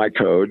stay by my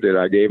code that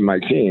I gave my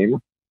team.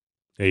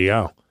 There you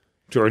go.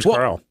 George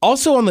Karl.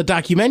 Also on the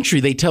documentary,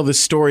 they tell this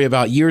story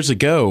about years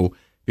ago,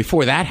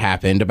 before that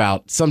happened,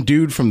 about some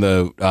dude from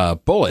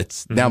the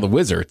Bullets, now the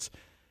Wizards,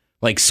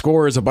 like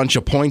scores a bunch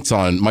of points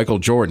on Michael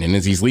Jordan. And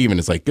as he's leaving,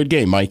 it's like, good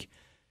game, Mike.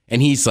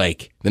 And he's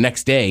like, the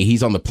next day,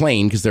 he's on the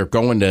plane because they're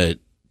going to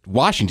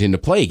Washington to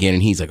play again.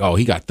 And he's like, oh,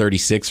 he got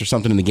 36 or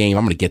something in the game.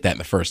 I'm going to get that in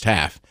the first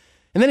half.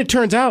 And then it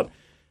turns out,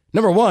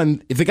 number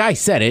one, if the guy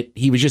said it,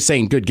 he was just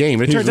saying good game.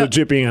 But He's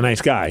legit being a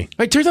nice guy.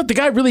 It turns out the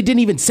guy really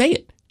didn't even say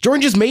it.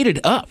 Jordan just made it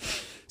up.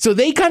 So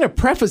they kind of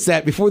preface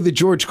that before the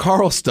George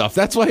Karl stuff.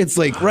 That's why it's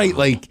like, right,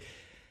 like.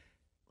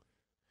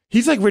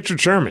 He's like Richard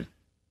Sherman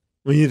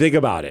when you think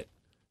about it.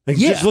 Like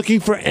just looking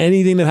for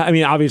anything that, I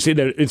mean, obviously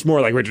it's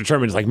more like Richard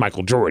Sherman is like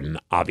Michael Jordan,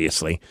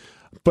 obviously.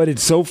 But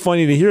it's so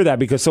funny to hear that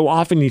because so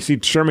often you see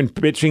Sherman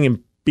bitching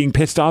and being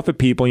pissed off at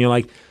people and you're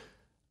like,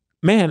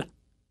 man,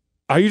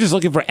 are you just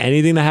looking for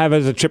anything to have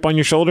as a chip on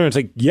your shoulder? And it's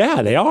like,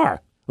 yeah, they are.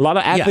 A lot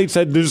of athletes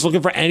said they're just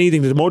looking for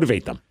anything to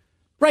motivate them.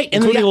 Right.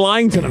 And including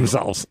lying to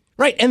themselves.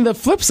 Right. And the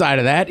flip side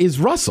of that is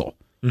Russell.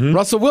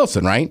 Russell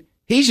Wilson, right?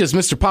 He's just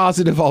Mr.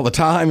 Positive all the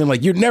time. And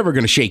like, you're never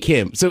going to shake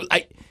him. So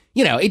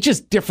it's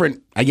just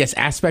different, I guess,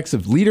 aspects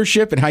of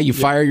leadership and how you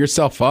fire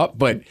yourself up.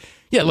 But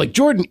yeah, like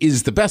Jordan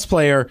is the best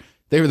player.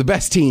 They were the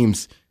best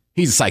teams.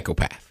 He's a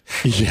psychopath.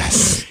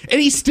 Yes. And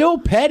he's still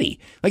petty.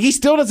 Like, he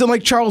still doesn't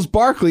like Charles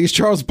Barkley, as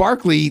Charles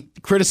Barkley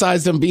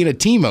criticized him being a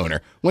team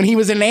owner when he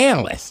was an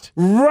analyst.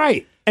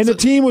 Right. And the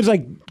team was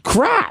like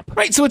crap.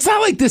 Right. So it's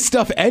not like this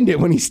stuff ended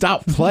when he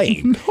stopped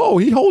playing. No,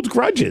 he holds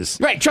grudges.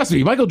 Right. Trust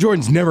me, Michael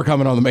Jordan's never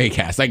coming on the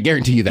MegaCast. I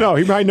guarantee you that. No,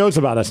 he probably knows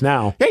about us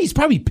now. Yeah, he's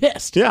probably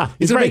pissed. Yeah.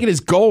 He's going to make it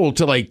his goal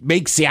to like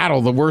make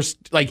Seattle the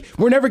worst. Like,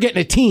 we're never getting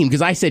a team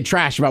because I said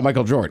trash about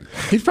Michael Jordan.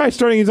 He's probably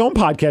starting his own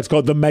podcast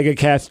called the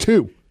MegaCast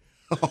 2.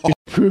 To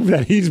prove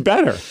that he's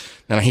better.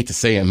 And I hate to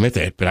say admit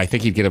it, but I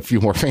think he'd get a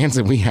few more fans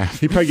than we have.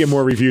 He'd probably get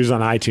more reviews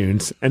on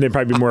iTunes, and they'd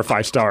probably be more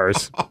 5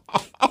 stars.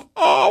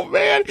 Oh,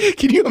 man.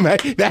 Can you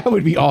imagine? That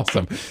would be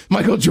awesome.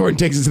 Michael Jordan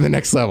takes it to the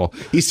next level.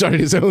 He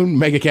started his own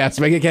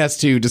MegaCast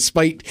 2,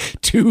 despite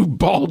 2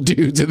 bald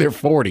dudes in their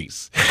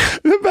 40s.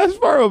 The best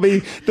part will be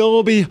there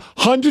will be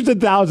hundreds of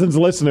thousands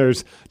of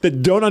listeners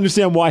that don't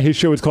understand why his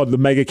show is called the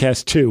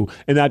MegaCast 2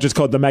 and not just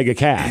called the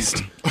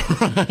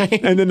MegaCast.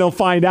 Right. And then they'll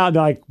find out, and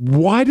they're like,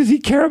 why does he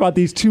care about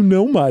these 2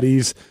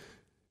 nobodies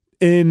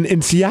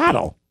in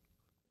Seattle?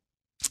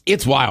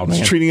 It's wild, man.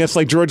 He's treating us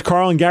like George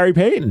Karl and Gary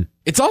Payton.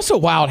 It's also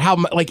wild how,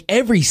 like,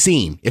 every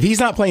scene, if he's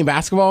not playing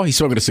basketball, he's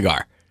smoking a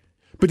cigar.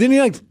 But didn't he,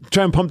 like,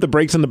 try and pump the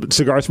brakes on the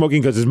cigar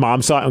smoking because his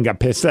mom saw it and got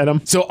pissed at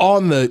him? So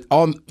on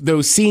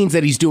those scenes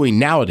that he's doing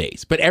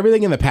nowadays, but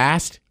everything in the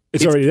past,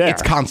 it's already there.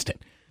 It's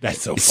constant. That's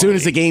so funny. As soon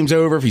as the game's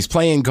over, if he's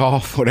playing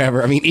golf,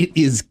 whatever, I mean, it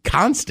is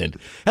constant.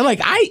 And, like,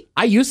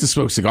 I used to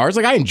smoke cigars.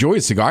 Like, I enjoy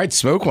a cigar. I'd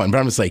smoke one, but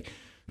I'm just like,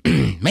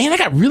 man, I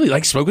got really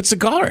like smoking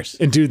cigars.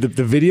 And dude,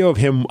 the video of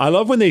him, I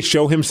love when they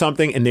show him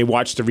something and they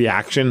watch the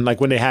reaction. Like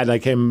when they had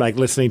like him like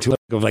listening to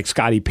like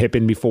Scottie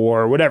Pippen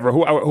before or whatever,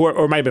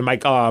 or it might have been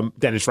Mike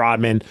Dennis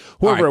Rodman,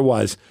 whoever it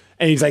was.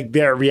 And he's like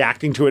they're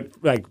reacting to it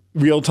like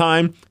real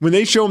time. When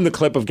they show him the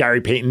clip of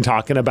Gary Payton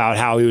talking about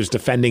how he was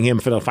defending him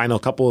for the final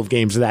couple of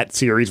games of that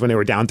series when they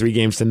were down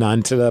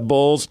 3-0 to the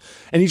Bulls,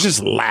 and he's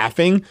just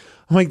laughing.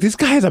 I'm like, this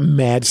guy is a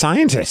mad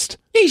scientist.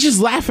 He's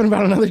just laughing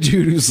about another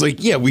dude who's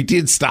like, yeah, we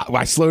did stop.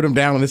 I slowed him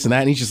down and this and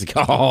that. And he's just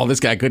like, oh, this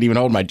guy couldn't even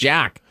hold my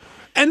jack.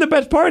 And the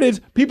best part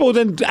is people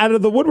then out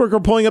of the woodwork are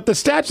pulling up the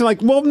stats and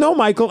like, well, no,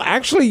 Michael,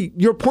 actually,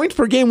 your points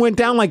per game went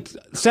down like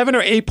 7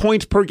 or 8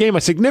 points per game,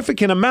 a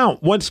significant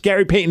amount once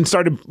Gary Payton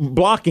started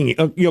blocking,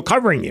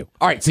 covering you.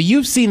 All right, so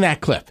you've seen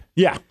that clip.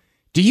 Yeah.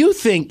 Do you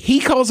think he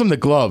calls him the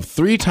glove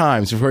 3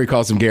 times before he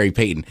calls him Gary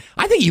Payton?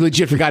 I think he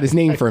legit forgot his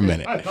name for a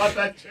minute. I thought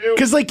that too.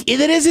 Because, like,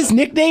 that is his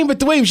nickname,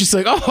 but the way he was just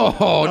like,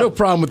 oh, no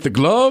problem with the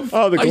glove.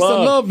 Oh, the glove. I used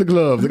to love the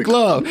glove, the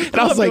glove. And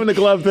I was like, doing the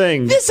glove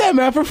thing. This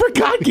MFer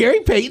forgot Gary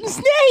Payton's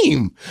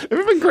name. It would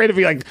have been great if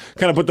he, like,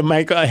 kind of put the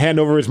mic, hand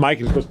over his mic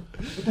and goes,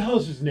 what the hell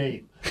is his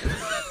name?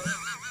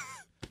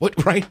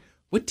 What, right?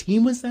 What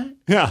team was that?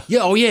 Yeah. Yeah,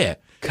 oh, yeah.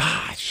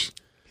 Gosh.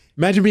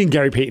 Imagine being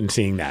Gary Payton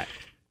seeing that.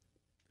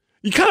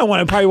 You kind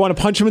of probably want to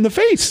punch him in the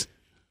face.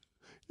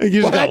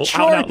 Well, that's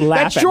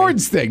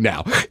Jordan's thing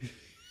now.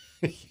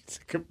 It's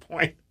a good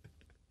point.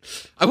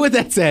 With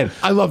that said,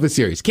 I love the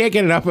series. Can't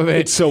get enough of it.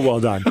 It's so well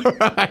done.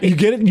 Right. You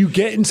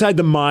get inside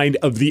the mind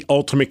of the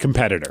ultimate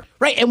competitor.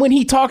 Right. And when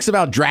he talks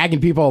about dragging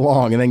people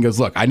along and then goes,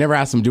 look, I never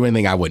asked him to do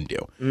anything I wouldn't do.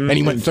 Mm-hmm. And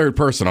he went third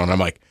person on it. I'm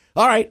like,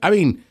 all right. I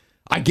mean,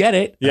 I get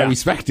it. Yeah. I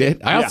respect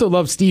it. I also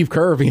love Steve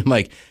Kerr being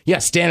like,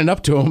 standing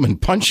up to him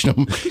and punching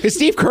him. Because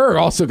Steve Kerr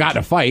also got in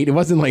a fight. It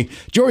wasn't like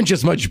Jordan's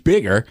just much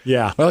bigger.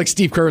 Yeah. But like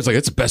Steve Kerr's like,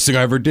 it's the best thing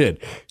I ever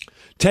did.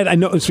 Ted, I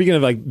know, speaking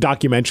of like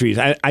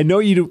documentaries, I know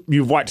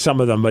you've watched some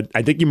of them, but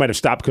I think you might have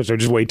stopped because they're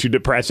just way too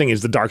depressing.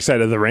 Is The Dark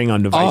Side of the Ring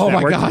on Device Network?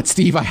 Oh my God,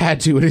 Steve, I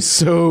had to. It is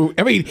so,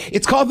 I mean,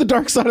 it's called The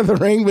Dark Side of the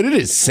Ring, but it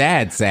is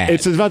sad.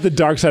 It's about the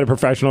dark side of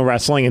professional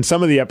wrestling, and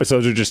some of the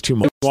episodes are just too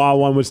much.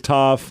 One was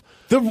tough.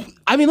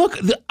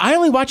 I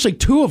only watched like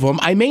 2 of them.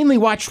 I mainly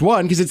watched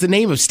one because it's the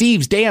name of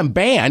Steve's damn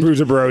band.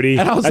 Bruiser Brody.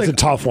 And I was That's like, a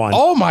tough one.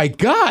 Oh my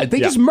God, they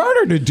just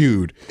murdered a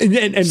dude.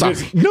 And Sorry.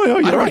 No,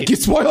 you're right.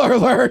 Spoiler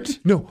alert.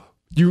 No.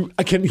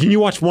 Can you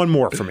watch one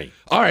more for me?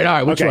 All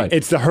right. Which one?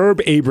 It's the Herb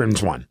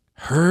Abrams one.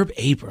 Herb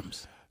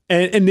Abrams.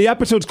 And the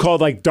episode's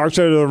called like Dark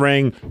Side of the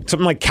Ring,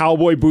 something like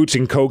Cowboy Boots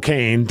and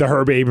Cocaine, the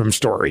Herb Abrams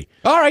story.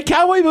 All right,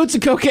 Cowboy Boots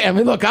and Cocaine. I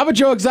mean, look, I'm a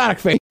Joe Exotic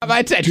fan. My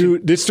attention.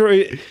 Dude, this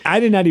story, I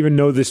did not even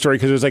know this story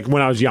because it was like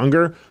when I was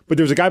younger, but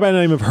there was a guy by the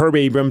name of Herb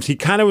Abrams. He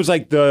kind of was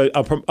like a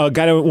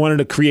guy that wanted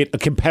to create a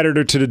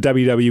competitor to the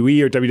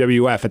WWE or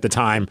WWF at the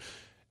time,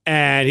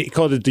 and he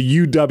called it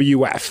the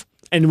UWF.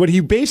 And what he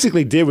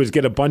basically did was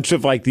get a bunch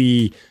of like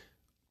the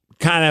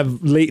kind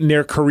of late in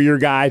their career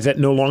guys that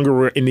no longer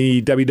were in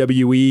the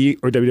WWE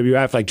or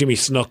WWF, like Jimmy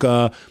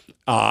Snuka.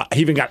 He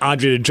even got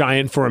Andre the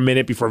Giant for a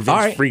minute before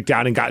Vince freaked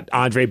out and got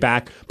Andre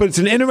back. But it's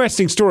an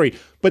interesting story.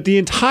 But the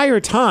entire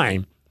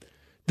time,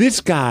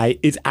 this guy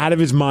is out of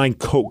his mind,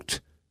 coked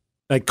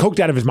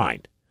out of his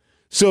mind.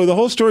 So the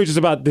whole story is just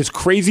about this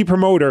crazy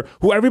promoter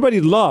who everybody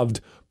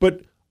loved,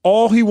 but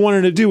all he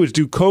wanted to do was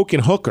do coke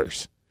and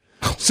hookers.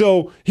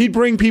 So he'd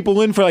bring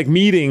people in for like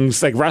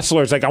meetings, like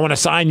wrestlers, like I want to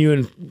sign you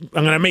and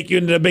I'm going to make you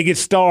into the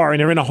biggest star. And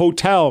they're in a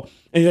hotel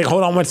and he's like,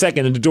 hold on 1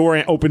 second. And the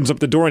door opens up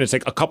the door and it's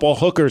like a couple of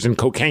hookers and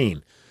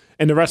cocaine.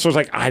 And the wrestler's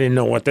like, I didn't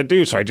know what to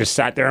do. So I just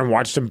sat there and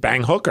watched him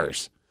bang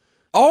hookers.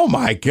 Oh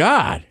my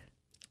God.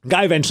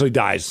 Guy eventually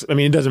dies. I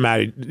mean, it doesn't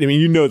matter. I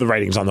mean, you know the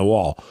writing's on the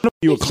wall. I'm going to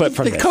give you a clip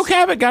from the this. coke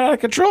habit got out of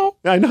control.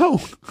 I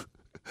know.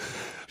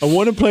 I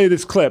want to play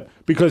this clip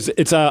because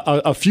it's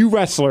a few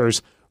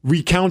wrestlers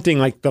recounting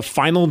like the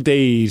final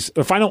days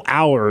or final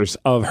hours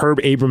of Herb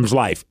Abrams'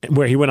 life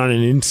where he went on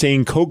an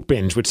insane coke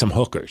binge with some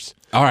hookers.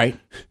 All right.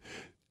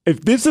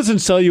 If this doesn't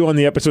sell you on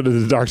the episode of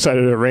The Dark Side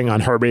of the Ring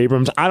on Herb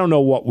Abrams, I don't know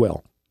what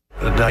will.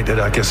 The night that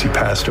I guess he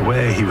passed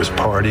away, he was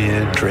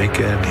partying,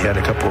 drinking. He had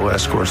a couple of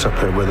escorts up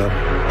there with him.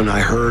 And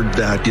I heard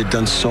that he had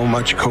done so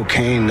much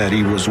cocaine that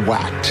he was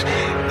whacked.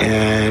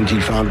 And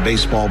he found a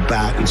baseball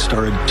bat and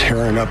started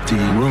tearing up the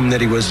room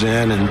that he was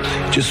in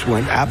and just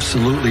went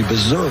absolutely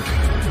berserk.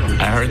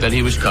 I heard that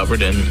he was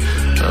covered in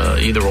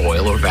either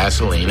oil or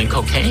Vaseline and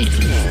cocaine.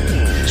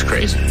 It's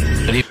crazy.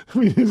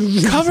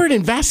 Covered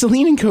in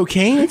Vaseline and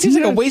cocaine? It seems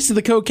like a waste of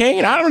the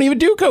cocaine. I don't even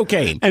do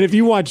cocaine. And if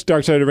you watch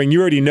Dark Side of the Ring, you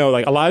already know,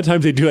 like, a lot of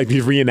times they do, like,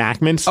 these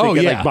reenactments.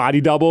 They get, like,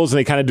 body doubles, and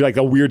they kind of do, like,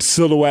 a weird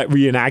silhouette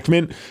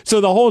reenactment. So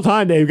the whole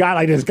time they've got,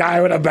 like, this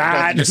guy with a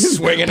bat, just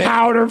swinging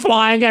powder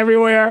flying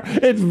everywhere.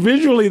 It's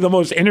visually the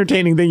most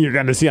entertaining thing you're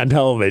going to see on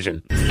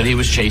television. But he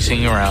was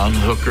chasing around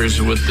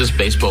hookers with this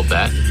baseball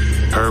bat.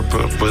 Herb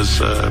was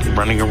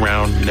running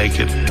around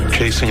naked,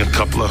 chasing a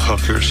couple of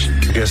hookers.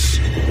 I guess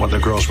one of the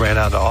girls ran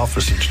out of the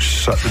office and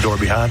shut the door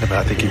behind him, and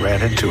I think he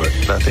ran into it.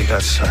 And I think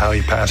that's how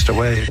he passed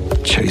away.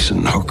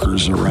 Chasing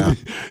hookers around.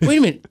 Wait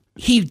a minute.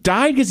 He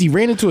died because he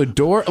ran into a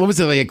door? What was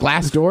it, like a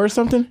glass door or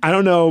something? I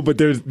don't know, but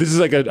this is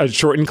like a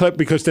shortened clip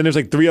because then there's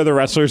like 3 other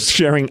wrestlers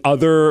sharing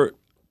other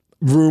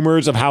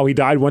rumors of how he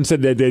died. One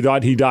said that they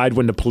thought he died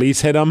when the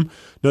police hit him.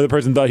 Another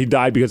person thought he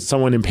died because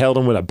someone impaled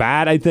him with a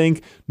bat, I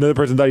think. Another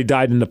person thought he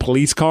died in the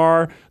police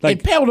car. Like,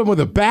 impaled him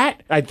with a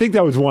bat? I think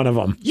that was one of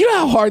them. You know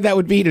how hard that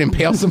would be to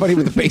impale somebody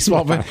with a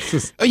baseball bat?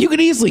 You could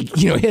easily,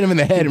 hit him in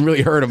the head and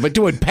really hurt him, but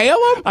to impale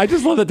him? I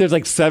just love that there's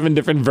like 7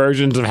 different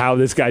versions of how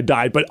this guy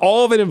died, but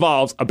all of it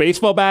involves a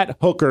baseball bat,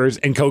 hookers,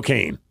 and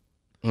cocaine.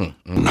 And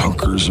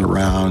hookers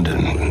around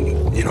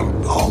and,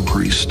 all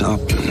greased up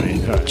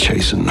and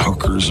chasing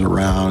hookers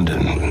around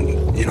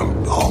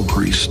and, all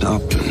greased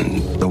up.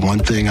 And the one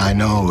thing I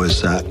know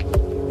is that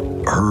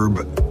Herb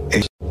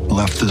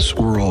left this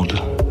world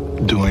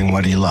doing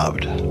what he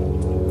loved.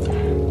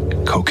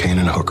 Cocaine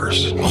and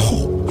hookers.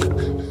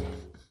 Oh.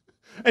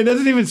 And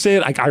doesn't even say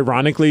it like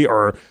ironically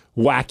or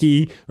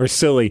wacky or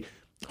silly.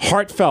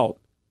 Heartfelt.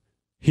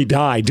 He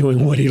died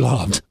doing what he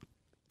loved.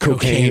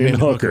 Cocaine and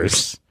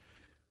hookers.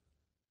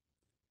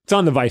 It's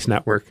on the Vice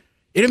Network.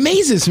 It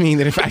amazes me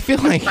that if I feel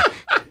like,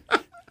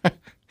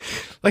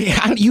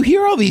 you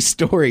hear all these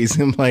stories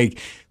and like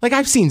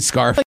I've seen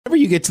Scarf. Whenever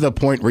you get to the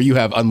point where you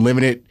have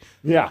unlimited,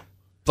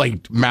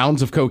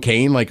 mounds of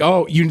cocaine,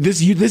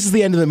 this is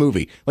the end of the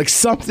movie. Like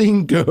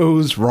something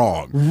goes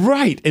wrong,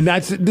 right? And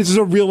this is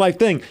a real life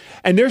thing.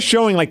 And they're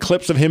showing like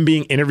clips of him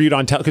being interviewed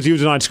on because he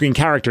was an on screen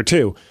character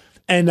too.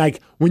 And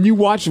like when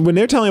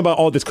they're telling about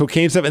all this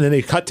cocaine stuff, and then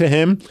they cut to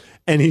him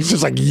and he's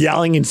just like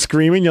yelling and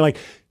screaming, you're like,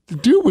 the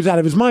dude was out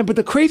of his mind. But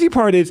the crazy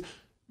part is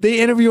they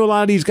interview a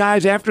lot of these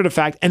guys after the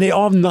fact, and they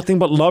all have nothing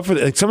but love for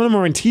them. Like, some of them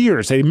are in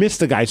tears. They miss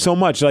the guy so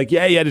much. They're like,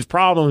 yeah, he had his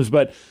problems,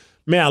 but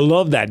man, I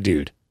love that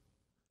dude.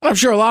 I'm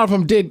sure a lot of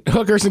them did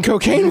hookers and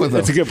cocaine with them.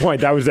 That's a good point.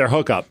 That was their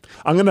hookup.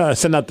 I'm going to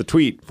send out the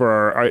tweet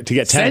to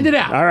get 10. Send it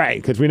out. All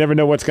right, because we never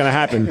know what's going to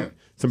happen.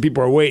 Some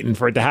people are waiting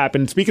for it to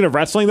happen. Speaking of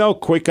wrestling, though,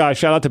 quick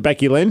shout out to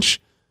Becky Lynch.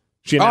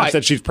 She announced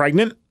that she's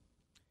pregnant.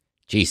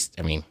 Jeez,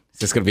 I mean, is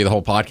this going to be the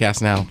whole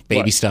podcast now?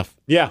 Baby stuff?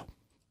 Yeah.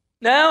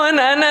 Now, and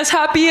as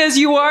happy as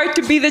you are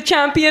to be the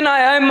champion,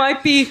 I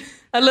might be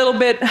a little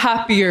bit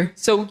happier.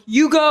 So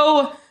you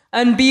go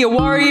and be a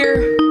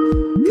warrior,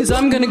 because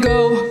I'm going to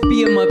go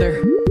be a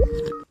mother.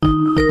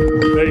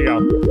 There you go.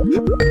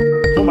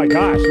 Oh my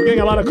gosh, we're getting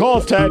a lot of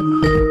calls, Ted.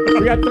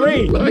 We got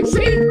 3. Let me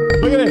see.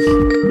 Look at this.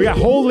 We got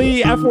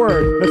holy F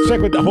word. Let's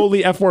check with the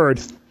holy F word.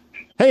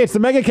 Hey, it's the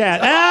MegaCast.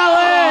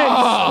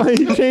 Alex!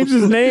 He changed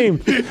his name.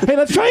 Hey,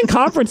 let's try and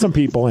conference some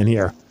people in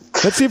here.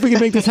 Let's see if we can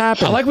make this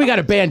happen. I like we got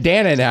a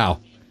bandana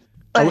now.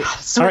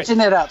 Switching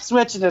it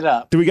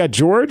up. Do we got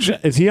George?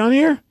 Is he on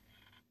here?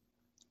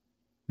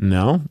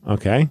 No?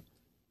 Okay.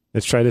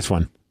 Let's try this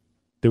one.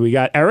 Do we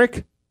got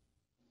Eric?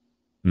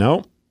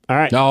 No? All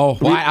right. No.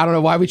 Why? I don't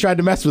know why we tried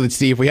to mess with it,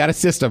 Steve. We had a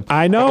system.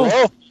 I know.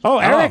 Hello? Oh,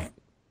 Eric.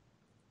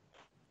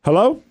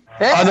 Hello?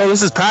 Oh, no,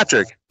 this is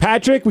Patrick.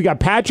 Patrick. We got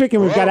Patrick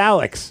and we've got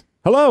Alex.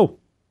 Hello.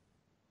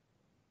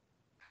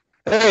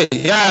 Hey,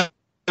 yeah.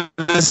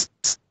 This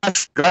is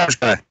Garbage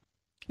Guy.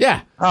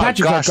 Yeah.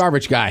 Patrick's our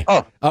garbage guy.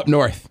 Oh. Up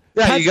north.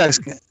 Yeah, you guys.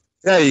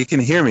 Yeah, you can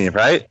hear me,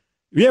 right?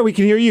 Yeah, we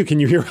can hear you. Can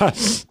you hear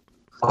us?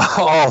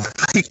 Oh,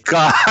 thank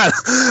God.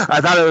 I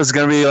thought it was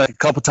going to be like a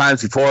couple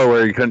times before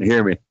where you couldn't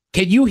hear me.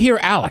 Can you hear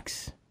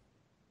Alex?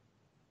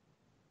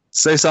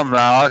 Say something,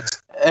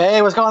 Alex.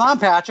 Hey, what's going on,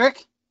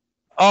 Patrick?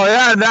 Oh,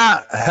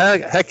 yeah,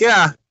 heck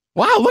yeah.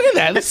 Wow, look at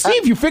that. Let's see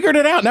if you figured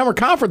it out. Now we're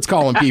conference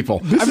calling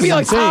people. I feel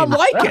like Tom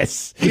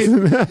Likas.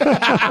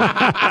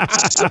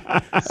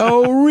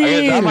 Oh,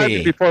 really? That might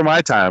be before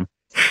my time.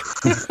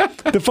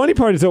 The funny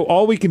part is, though,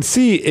 all we can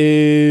see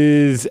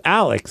is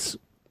Alex,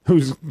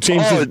 who's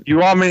changed his... You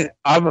want me?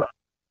 I'm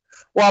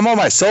on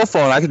my cell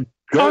phone. I could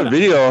go to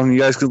video and you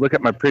guys could look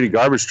at my pretty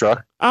garbage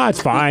truck.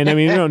 It's fine. I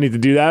mean, you don't need to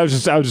do that. I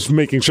was just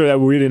making sure that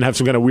we didn't have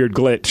some kind of weird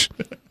glitch.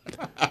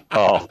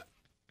 Oh.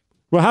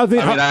 Well,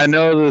 I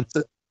know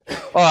that...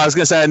 I was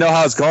going to say, I know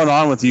how it's going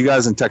on with you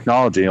guys in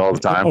technology all the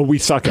time. Oh, we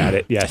suck at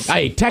it, yes.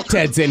 Hey, Tech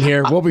Ted's in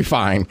here. We'll be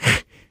fine.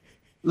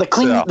 The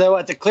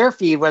clear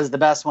feed was the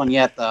best one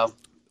yet, though.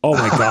 Oh,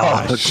 my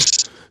gosh.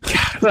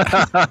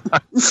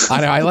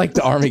 I know. I like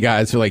the Army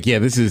guys who are like, yeah,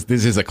 this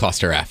is a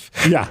cluster F.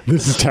 Yeah,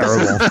 this is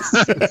terrible.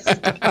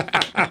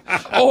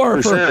 Or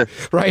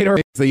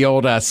it's the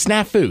old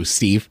snafu,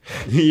 Steve.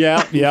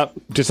 Yeah,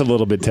 just a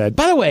little bit, Ted.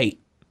 By the way,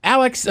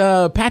 Alex,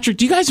 Patrick,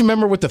 do you guys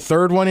remember what the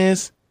third one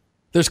is?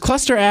 There's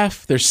cluster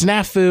F, there's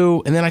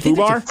snafu, and then I think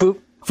Fubar?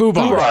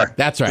 Fubar.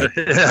 That's right.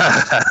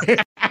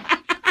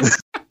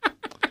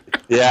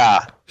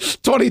 Yeah.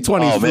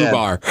 2020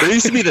 Fubar.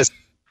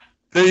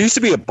 There used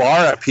to be a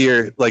bar up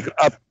here, like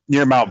up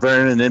near Mount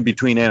Vernon and in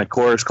between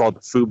Anacortes called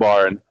the Foo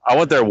Bar. And I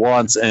went there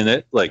once and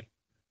it like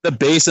the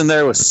bass in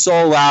there was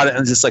so loud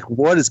and just like,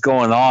 what is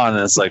going on?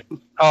 And it's like,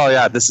 oh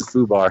yeah, this is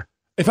Foo Bar.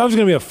 If I was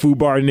going to be a Foo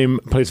Bar, name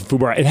a place a Foo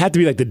Bar, it had to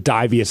be like the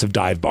diviest of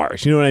dive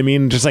bars. You know what I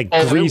mean? Just like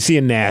greasy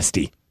and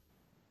nasty.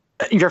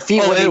 Your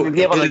feet wouldn't even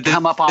be able to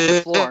come up off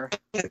the floor.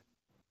 Yeah.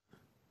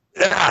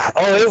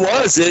 Oh, it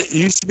was. It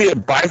used to be a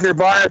biker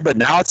bar, but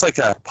now it's like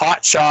a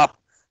pot shop.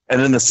 And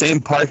in the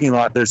same parking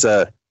lot, there's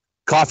a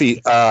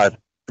coffee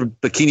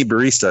bikini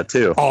barista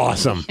too.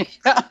 Awesome.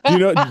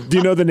 Do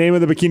you know the name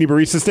of the bikini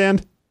barista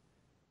stand?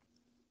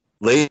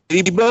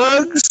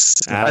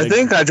 Ladybugs. I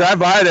think I drive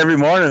by it every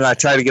morning and I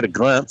try to get a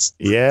glimpse.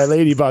 Yeah,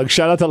 Ladybugs.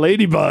 Shout out to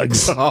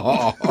Ladybugs.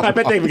 Oh. I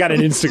bet they've got an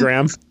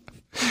Instagram.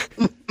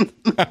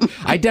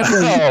 I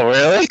definitely. Oh,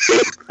 really?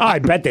 I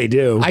bet they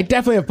do. I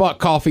definitely have bought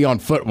coffee on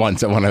foot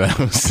once at one of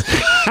those.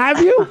 Have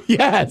you?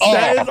 Yes.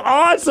 That is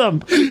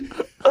awesome.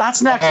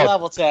 That's next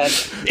level, Ted.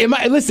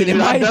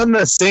 I've done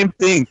the same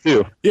thing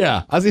too.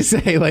 Yeah, I was gonna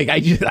say, like, I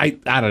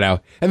don't know.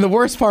 And the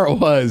worst part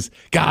was,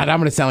 God, I'm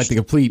gonna sound like the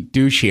complete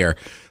douche here.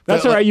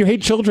 That's all right. You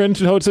hate children,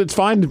 so it's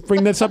fine to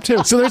bring this up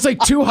too. So there's like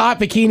 2 hot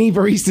bikini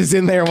baristas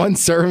in there. One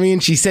serving me,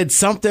 and she said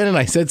something, and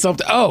I said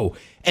something. Oh,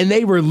 and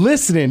they were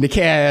listening to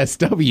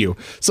KISW.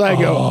 So I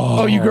go,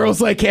 "Oh, you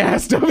girls like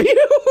KISW?"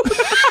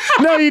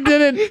 No, you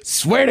didn't.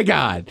 Swear to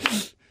God.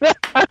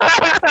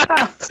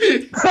 I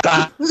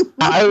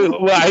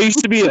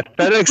used to be a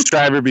FedEx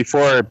driver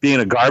before being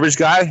a garbage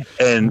guy,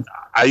 and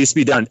I used to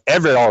be down in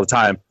Everett all the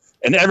time.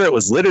 And Everett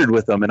was littered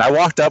with them. And I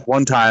walked up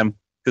one time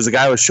because the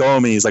guy was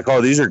showing me. He's like, "Oh,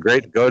 these are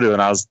great to go to."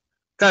 And I was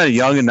kind of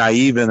young and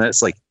naive, and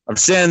it's like I'm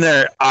standing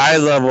there eye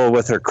level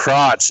with her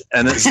crotch,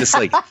 and it's just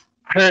like.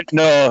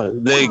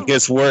 It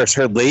gets worse.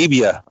 Her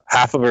labia,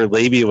 half of her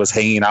labia was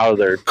hanging out of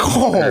her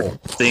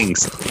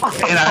things.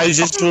 And I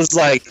just was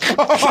like,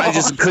 I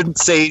just couldn't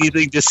say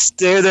anything. Just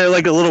stare there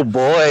like a little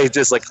boy,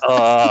 just like,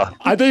 I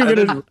thought you were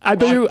going to,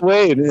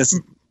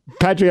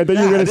 Patrick, I thought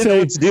you were going to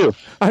say,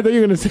 I thought you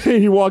were going to say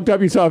you walked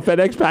up, you saw a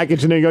FedEx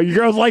package, and then you go, "You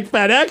girls like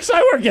FedEx?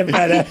 I work at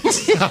FedEx."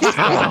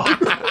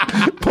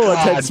 Pull a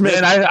Ted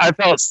Smith. Man, I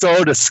felt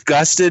so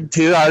disgusted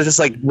too. I was just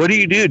like, what do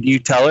you do? Do you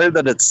tell her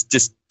that it's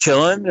just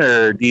chilling,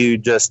 or do you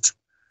just,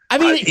 I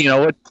mean,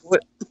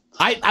 what?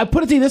 I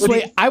put it to you this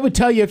way. I would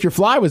tell you if your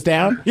fly was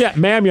down. Yeah,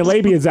 ma'am, your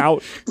labia is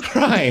out.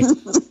 Right.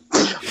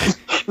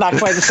 Not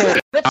quite the same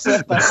nip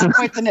slip, but not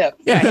quite the nip.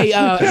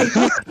 Yeah.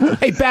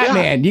 Hey,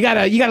 Batman, you got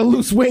a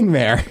loose wing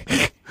there.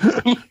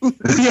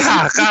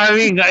 Yeah, I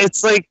mean,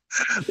 it's like,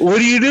 what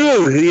do you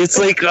do? It's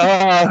like,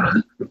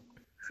 I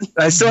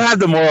still have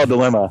the moral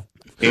dilemma.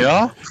 You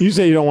know? You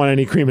say you don't want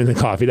any cream in the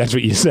coffee. That's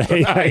what you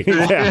say.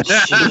 Yeah.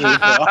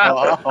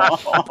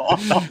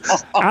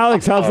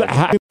 Alex,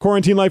 how's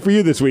quarantine life for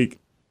you this week?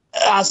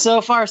 So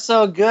far,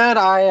 so good.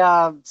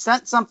 I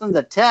sent something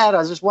to Ted. I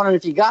was just wondering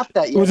if you got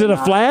that yet. Was it a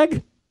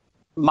flag?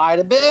 Might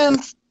have been.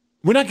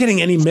 We're not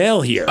getting any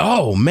mail here.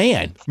 Oh,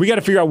 man. We got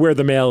to figure out where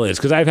the mail is,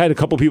 because I've had a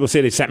couple people say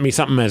they sent me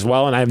something as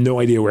well, and I have no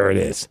idea where it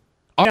is.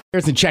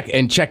 Upstairs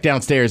and check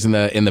downstairs in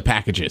the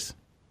packages.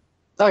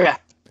 Okay.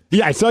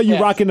 Yeah, I saw you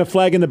rocking the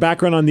flag in the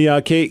background on the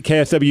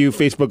KSW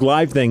Facebook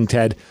Live thing,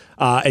 Ted,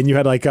 and you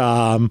had like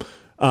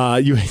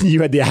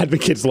you had the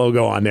Advocates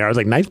logo on there. I was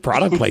like, nice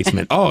product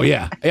placement. Oh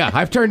yeah,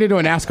 I've turned into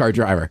a NASCAR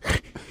driver.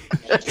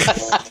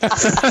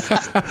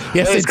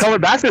 Yes, it's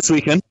coming back this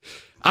weekend.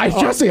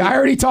 Trust me, I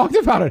already talked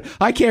about it.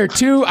 I care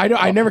too.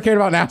 I never cared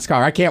about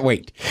NASCAR. I can't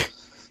wait.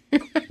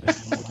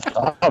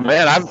 Oh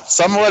man, I'm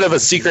somewhat of a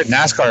secret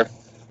NASCAR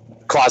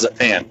closet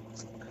fan.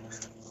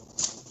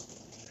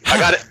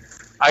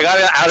 I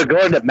got out of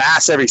going to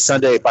mass every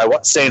Sunday by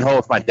staying home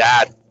with my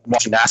dad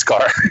watching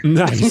NASCAR.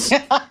 Nice.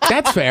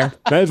 That's fair.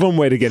 That is one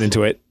way to get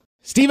into it.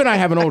 Steve and I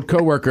have an old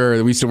coworker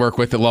that we used to work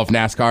with that loved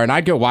NASCAR, and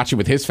I'd go watch it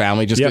with his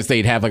family just because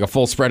they'd have like a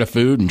full spread of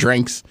food and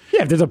drinks.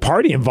 Yeah, if there's a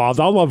party involved,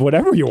 I'll love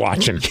whatever you're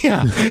watching.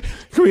 Yeah.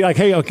 Could be like,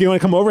 hey, you want to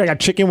come over? I got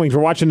chicken wings.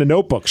 We're watching The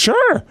Notebook.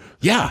 Sure.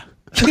 Yeah.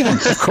 Yeah,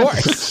 of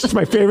course. It's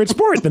my favorite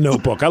sport, The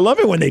Notebook. I love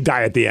it when they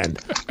die at the end.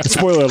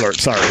 Spoiler alert,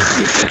 sorry.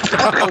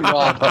 Oh,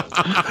 God.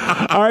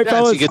 All right,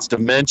 fellas. She gets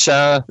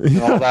dementia and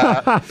all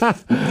that.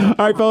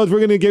 All right, fellas, we're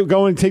going to get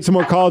going and take some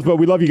more calls, but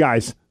we love you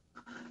guys.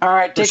 All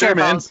right, take care,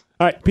 man.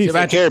 All right, peace.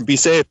 Take care. Be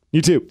safe.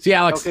 You too. See you,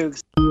 Alex.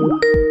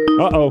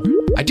 Uh-oh.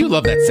 I do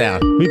love that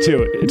sound. Me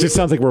too. It just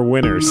sounds like we're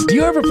winners. Do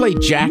you ever play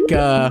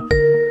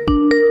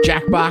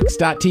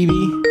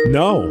Jackbox.tv?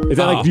 No. Is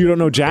that like you don't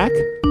know Jack?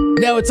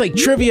 No, it's like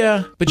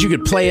trivia, but you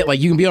could play it like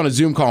you can be on a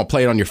Zoom call and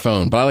play it on your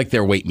phone. But I like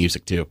their wait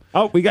music too.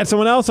 Oh, we got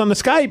someone else on the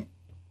Skype.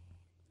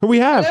 Who we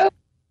have? Hello?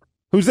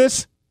 Who's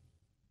this?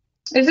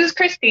 This is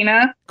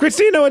Christina.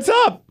 Christina, what's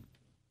up?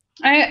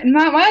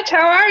 Not much.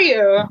 How are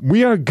you?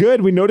 We are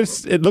good. We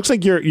noticed it looks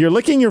like you're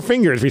licking your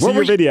fingers. We see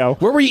your video.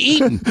 Where were you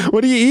eating?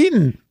 What are you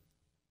eating?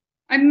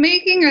 I'm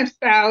making a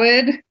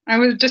salad.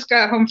 I just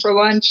got home for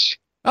lunch.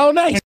 Oh,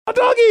 nice. A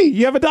doggy.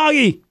 You have a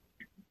doggy.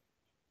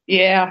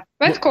 Yeah,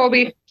 that's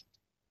Colby.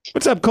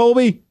 What's up,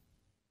 Colby?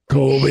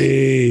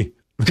 Colby's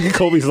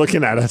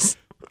looking at us.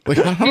 Like,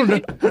 I don't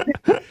know.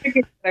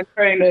 I'm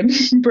trying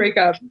to break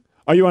up.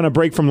 Are you on a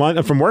break from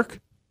work?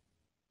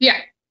 Yeah.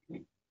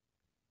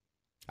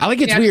 I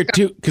think it's weird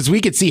too because we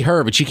could see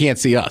her, but she can't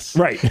see us.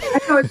 Right. I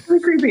know, it's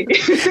really creepy.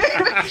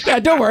 Yeah,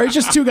 don't worry. It's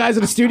just two guys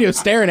in the studio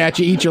staring at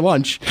you. Eat your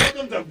lunch.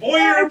 Welcome to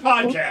Voyeur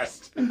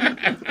Podcast.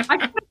 I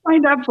kind of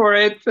signed up for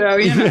it, so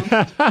you know.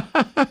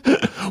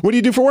 What do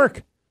you do for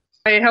work?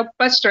 I help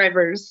bus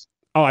drivers.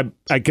 Oh,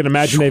 I can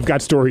imagine they've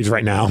got stories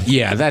right now.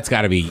 Yeah, that's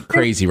got to be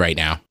crazy right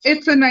now.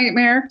 It's a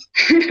nightmare,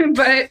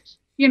 but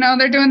you know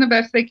they're doing the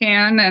best they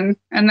can, and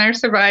they're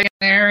surviving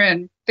there.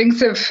 And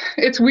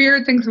it's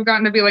weird. Things have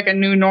gotten to be like a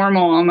new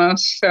normal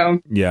almost.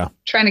 So yeah,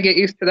 trying to get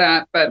used to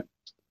that. But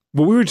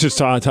well, we were just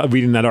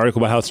reading that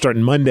article about how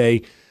starting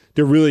Monday,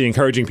 they're really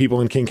encouraging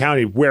people in King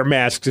County wear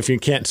masks if you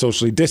can't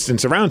socially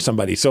distance around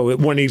somebody. So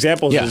one of the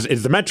examples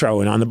is the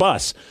metro and on the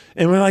bus,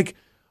 and we're like,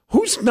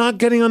 who's not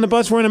getting on the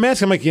bus wearing a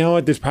mask? I'm like, you know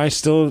what? There's probably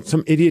still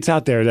some idiots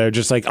out there that are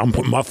just like, I'm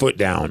putting my foot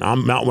down.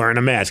 I'm not wearing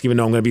a mask, even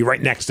though I'm going to be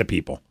right next to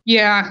people.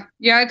 Yeah,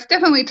 it's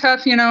definitely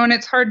tough, you know, and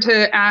it's hard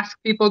to ask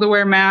people to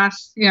wear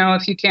masks, you know,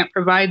 if you can't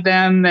provide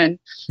them. And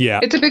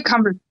it's a big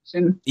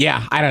conversation.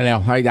 Yeah, I don't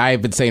know.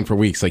 I've been saying for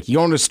weeks, like, you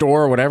go into a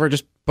store or whatever,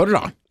 just put it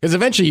on. Because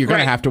eventually you're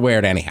going to have to wear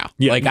it anyhow.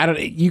 Yeah. Like,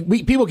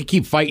 people can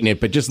keep fighting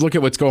it, but just look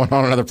at what's going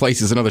on in other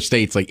places in other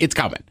states. Like, it's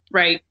coming.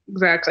 Right,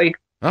 exactly.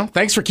 Well,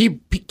 thanks for keeping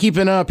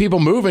people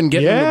moving,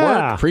 getting them to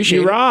work. Appreciate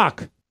it. You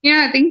rock.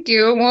 Yeah, thank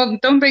you. Well,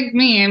 don't thank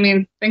me. I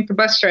mean, thank the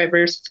bus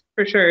drivers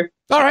for sure.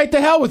 All right,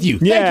 the hell with you.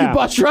 Yeah. Thank you,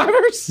 bus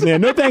drivers. Yeah,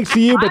 no thanks to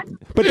you,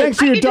 but thanks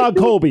to your dog,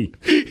 Colby.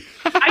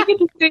 I get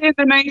to stay in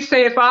the nice,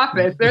 safe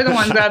office. They're the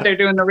ones out there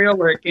doing the real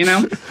work, you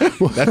know?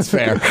 That's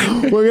fair.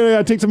 We're going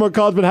to take some more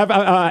calls,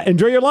 but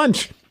enjoy your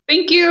lunch.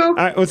 Thank you. All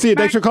right, we'll see you.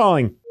 Thanks for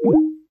calling.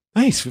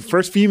 Nice.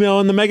 First female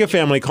in the Mega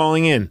family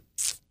calling in.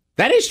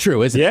 That is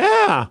true, isn't it?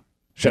 Yeah.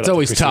 It's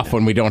always tough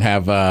when we don't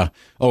have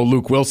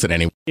Luke Wilson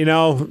anymore. You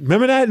know,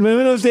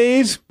 remember those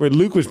days where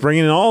Luke was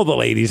bringing all the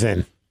ladies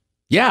in?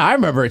 Yeah, I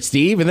remember it,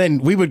 Steve. And then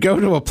we would go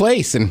to a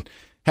place and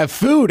have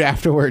food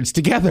afterwards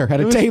together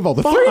at a table.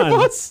 The three of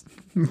us.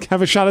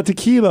 Have a shot of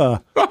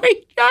tequila.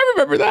 Right. I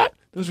remember that.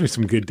 Those were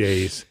some good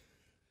days.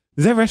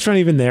 Is that restaurant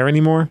even there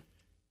anymore?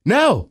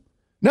 No,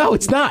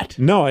 it's not.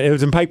 No, it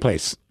was in Pike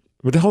Place.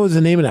 What the hell was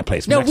the name of that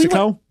place?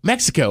 Mexico?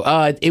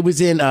 Mexico. It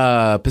was in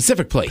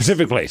Pacific Place.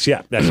 Pacific Place,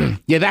 yeah. That's it.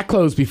 Yeah, that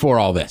closed before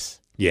all this.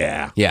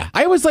 Yeah. Yeah.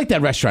 I always liked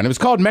that restaurant. It was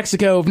called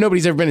Mexico. If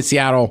nobody's ever been to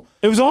Seattle,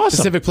 it was awesome.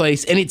 Pacific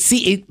Place. And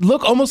it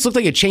almost looked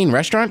like a chain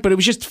restaurant, but it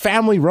was just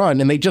family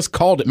run, and they just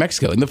called it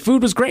Mexico. And the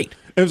food was great.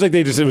 It was like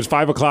it was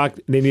 5 o'clock.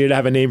 They needed to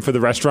have a name for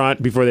the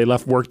restaurant before they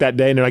left work that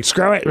day. And they're like,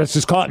 screw it. Let's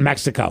just call it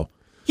Mexico.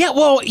 Yeah,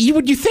 well,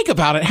 you think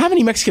about it, how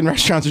many Mexican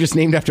restaurants are just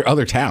named after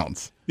other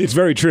towns? It's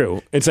very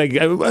true. It's like,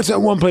 what's that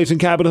one place in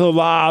Capitol Hill,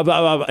 blah,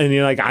 blah, blah, and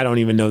you're like, I don't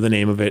even know the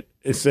name of it.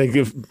 It's like,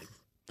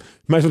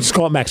 might as well just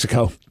call it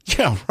Mexico.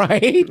 Yeah,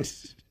 right?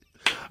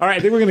 All right, I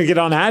think we're going to get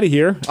on out of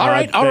here. All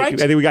right. I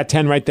think we got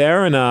 10 right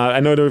there, and I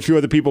know there were a few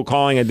other people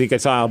calling. I think I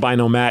saw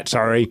Albino Matt,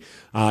 sorry.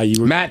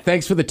 Matt,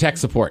 thanks for the tech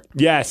support.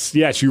 Yes,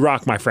 you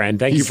rock, my friend.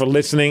 Thank you for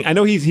listening. I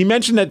know he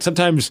mentioned that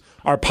sometimes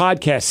our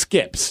podcast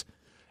skips.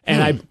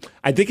 And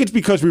I think it's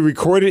because we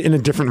record it in a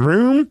different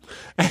room,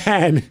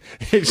 and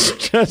it's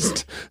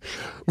just,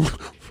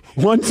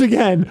 once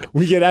again,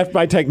 we get effed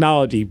by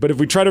technology. But if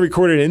we try to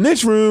record it in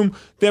this room,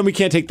 then we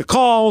can't take the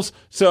calls.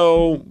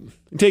 So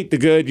you take the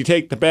good, you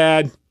take the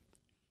bad.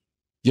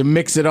 You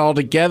mix it all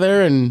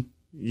together, and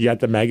you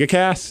got the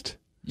MegaCast.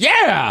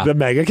 Yeah! The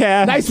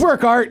MegaCast. Nice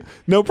work, Art.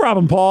 No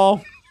problem,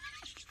 Paul.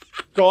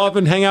 Go up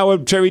and hang out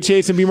with Chevy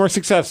Chase and be more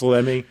successful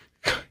than me.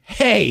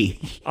 Hey,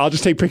 I'll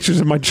just take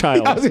pictures of my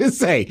child. I was going to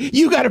say,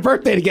 you got a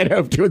birthday to get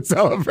home to and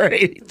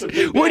celebrate.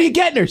 What are you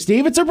getting her,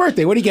 Steve? It's her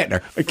birthday. What are you getting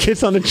her? A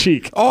kiss on the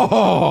cheek.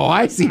 Oh,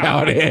 I see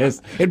how it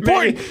is.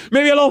 Important.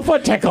 Maybe a little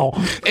foot tickle.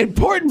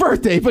 Important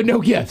birthday, but no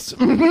gifts.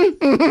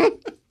 I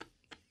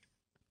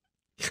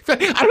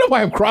don't know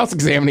why I'm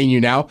cross-examining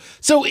you now.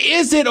 So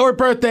is it or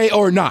birthday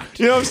or not?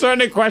 You know, I'm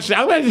starting to question.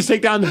 I'm going to just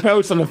take down the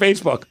post on the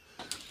Facebook.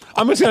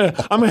 I'm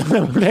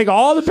gonna take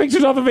all the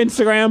pictures off of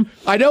Instagram.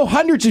 I know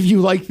hundreds of you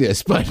like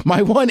this, but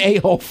my one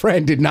a-hole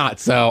friend did not,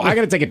 so I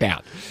gotta take it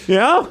down.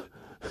 Yeah?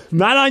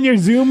 Not on your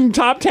Zoom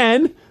top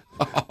 10.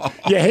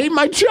 You hate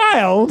my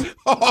child.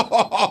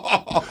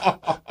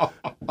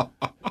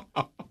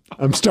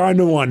 I'm starting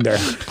to wonder.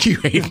 You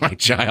hate my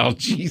child,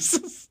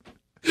 Jesus.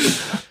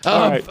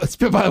 Right.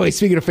 By the way,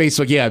 speaking of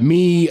Facebook, yeah,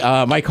 me,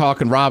 Mike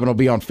Hawk, and Robin will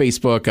be on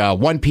Facebook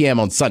 1 p.m.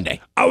 on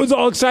Sunday. I was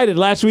all excited.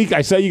 Last week,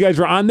 I saw you guys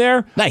were on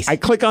there. Nice. I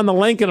click on the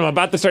link, and I'm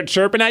about to start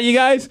chirping at you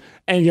guys,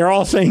 and you're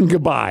all saying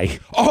goodbye.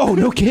 Oh,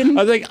 no kidding?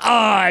 I was like,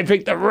 I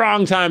picked the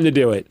wrong time to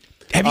do it.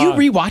 Have you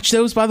rewatched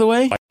those, by the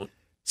way?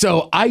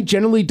 So I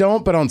generally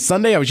don't, but on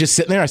Sunday, I was just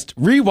sitting there.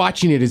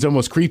 Rewatching it is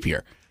almost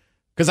creepier.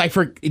 Because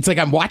it's like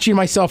I'm watching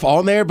myself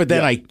on there, but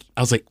then I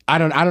was like, I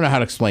don't know how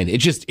to explain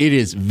it. It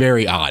is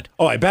very odd.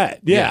 Oh, I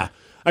bet. Yeah.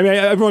 I mean,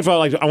 every once in a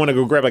while, I want to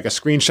go grab like a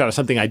screenshot of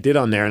something I did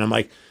on there, and I'm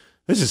like,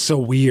 this is so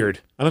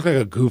weird. I look like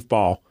a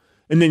goofball.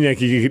 And then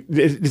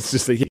it's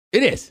just like,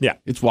 it is. Yeah,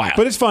 it's wild,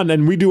 but it's fun.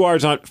 And we do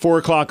ours on 4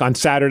 o'clock on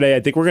Saturday. I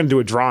think we're going to do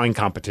a drawing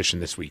competition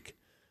this week.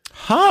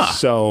 Huh.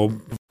 So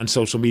on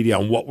social media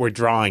on what we're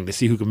drawing to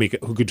see who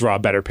could draw a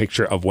better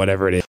picture of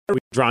whatever it is.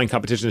 Drawing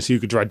competition to see who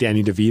could draw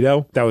Danny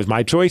DeVito. That was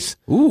my choice.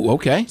 Ooh,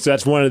 okay. So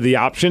that's one of the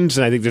options.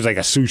 And I think there's like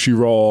a sushi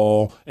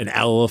roll, an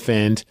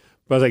elephant.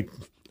 But I was like,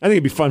 I think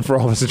it'd be fun for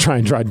all of us to try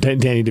and draw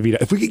Danny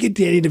DeVito. If we could get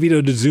Danny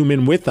DeVito to zoom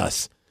in with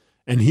us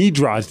and he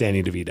draws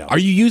Danny DeVito. Are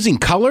you using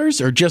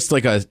colors or just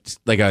like a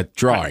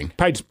drawing?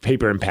 Probably just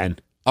paper and pen.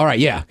 All right,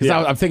 yeah.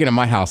 Because I'm thinking in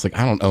my house, like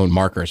I don't own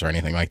markers or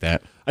anything like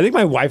that. I think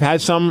my wife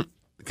has some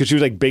because she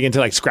was like big into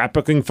like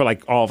scrapbooking for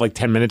like all of like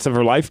 10 minutes of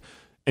her life.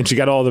 And she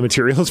got all the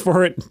materials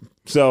for it.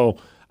 So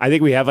I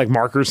think we have like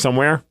markers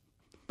somewhere.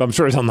 But I'm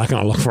sure I'm not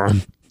going to look for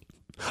them.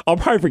 I'll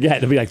probably forget.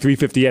 It'll be like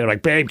 3:58. I'm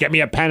like, babe, get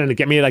me a pen and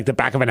get me like the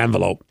back of an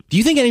envelope. Do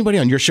you think anybody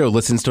on your show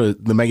listens to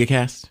the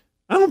MegaCast?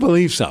 I don't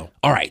believe so.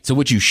 All right. So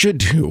what you should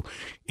do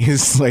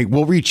is like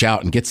we'll reach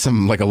out and get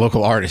some like a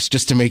local artist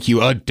just to make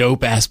you a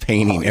dope ass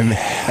painting. And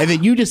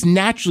then you just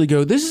naturally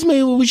go, this is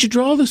maybe what we should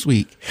draw this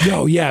week.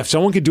 Yo, yeah. If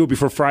someone could do it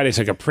before Friday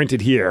so I could print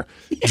it here,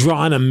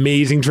 draw an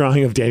amazing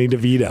drawing of Danny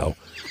DeVito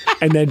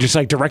and then just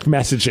like direct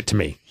message it to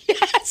me.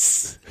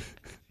 Yes.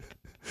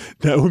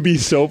 That would be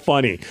so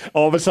funny.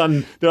 All of a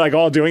sudden, they're like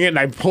all doing it, and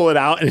I pull it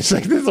out, and it's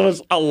like this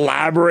most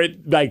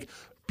elaborate, like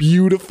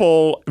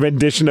beautiful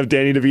rendition of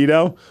Danny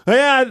DeVito.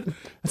 Yeah,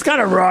 it's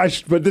kind of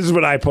rushed, but this is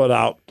what I put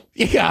out.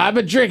 Yeah, I've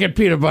been drinking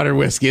peanut butter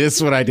whiskey. This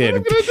is what I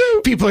did.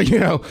 People,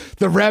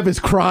 the Rev is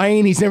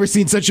crying. He's never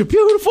seen such a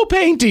beautiful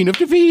painting of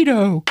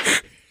DeVito.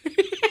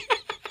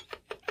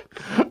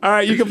 All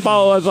right, you can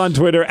follow us on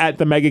Twitter at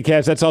the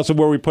MegaCast. That's also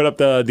where we put up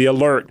the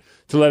alert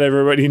to let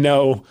everybody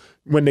know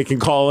when they can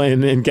call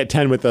in and get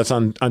 10 with us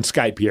on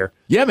Skype here.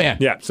 Yeah, man.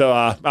 Yeah.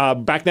 So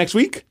back next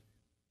week?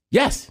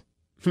 Yes.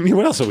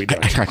 What else are we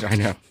doing? I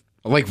know.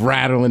 I like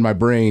rattling my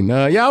brain.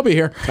 Yeah, I'll be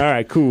here. All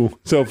right, cool.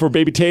 So for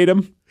Baby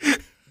Tatum,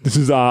 this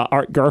is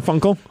Art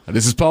Garfunkel.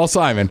 This is Paul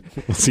Simon.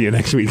 We'll see you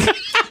next week.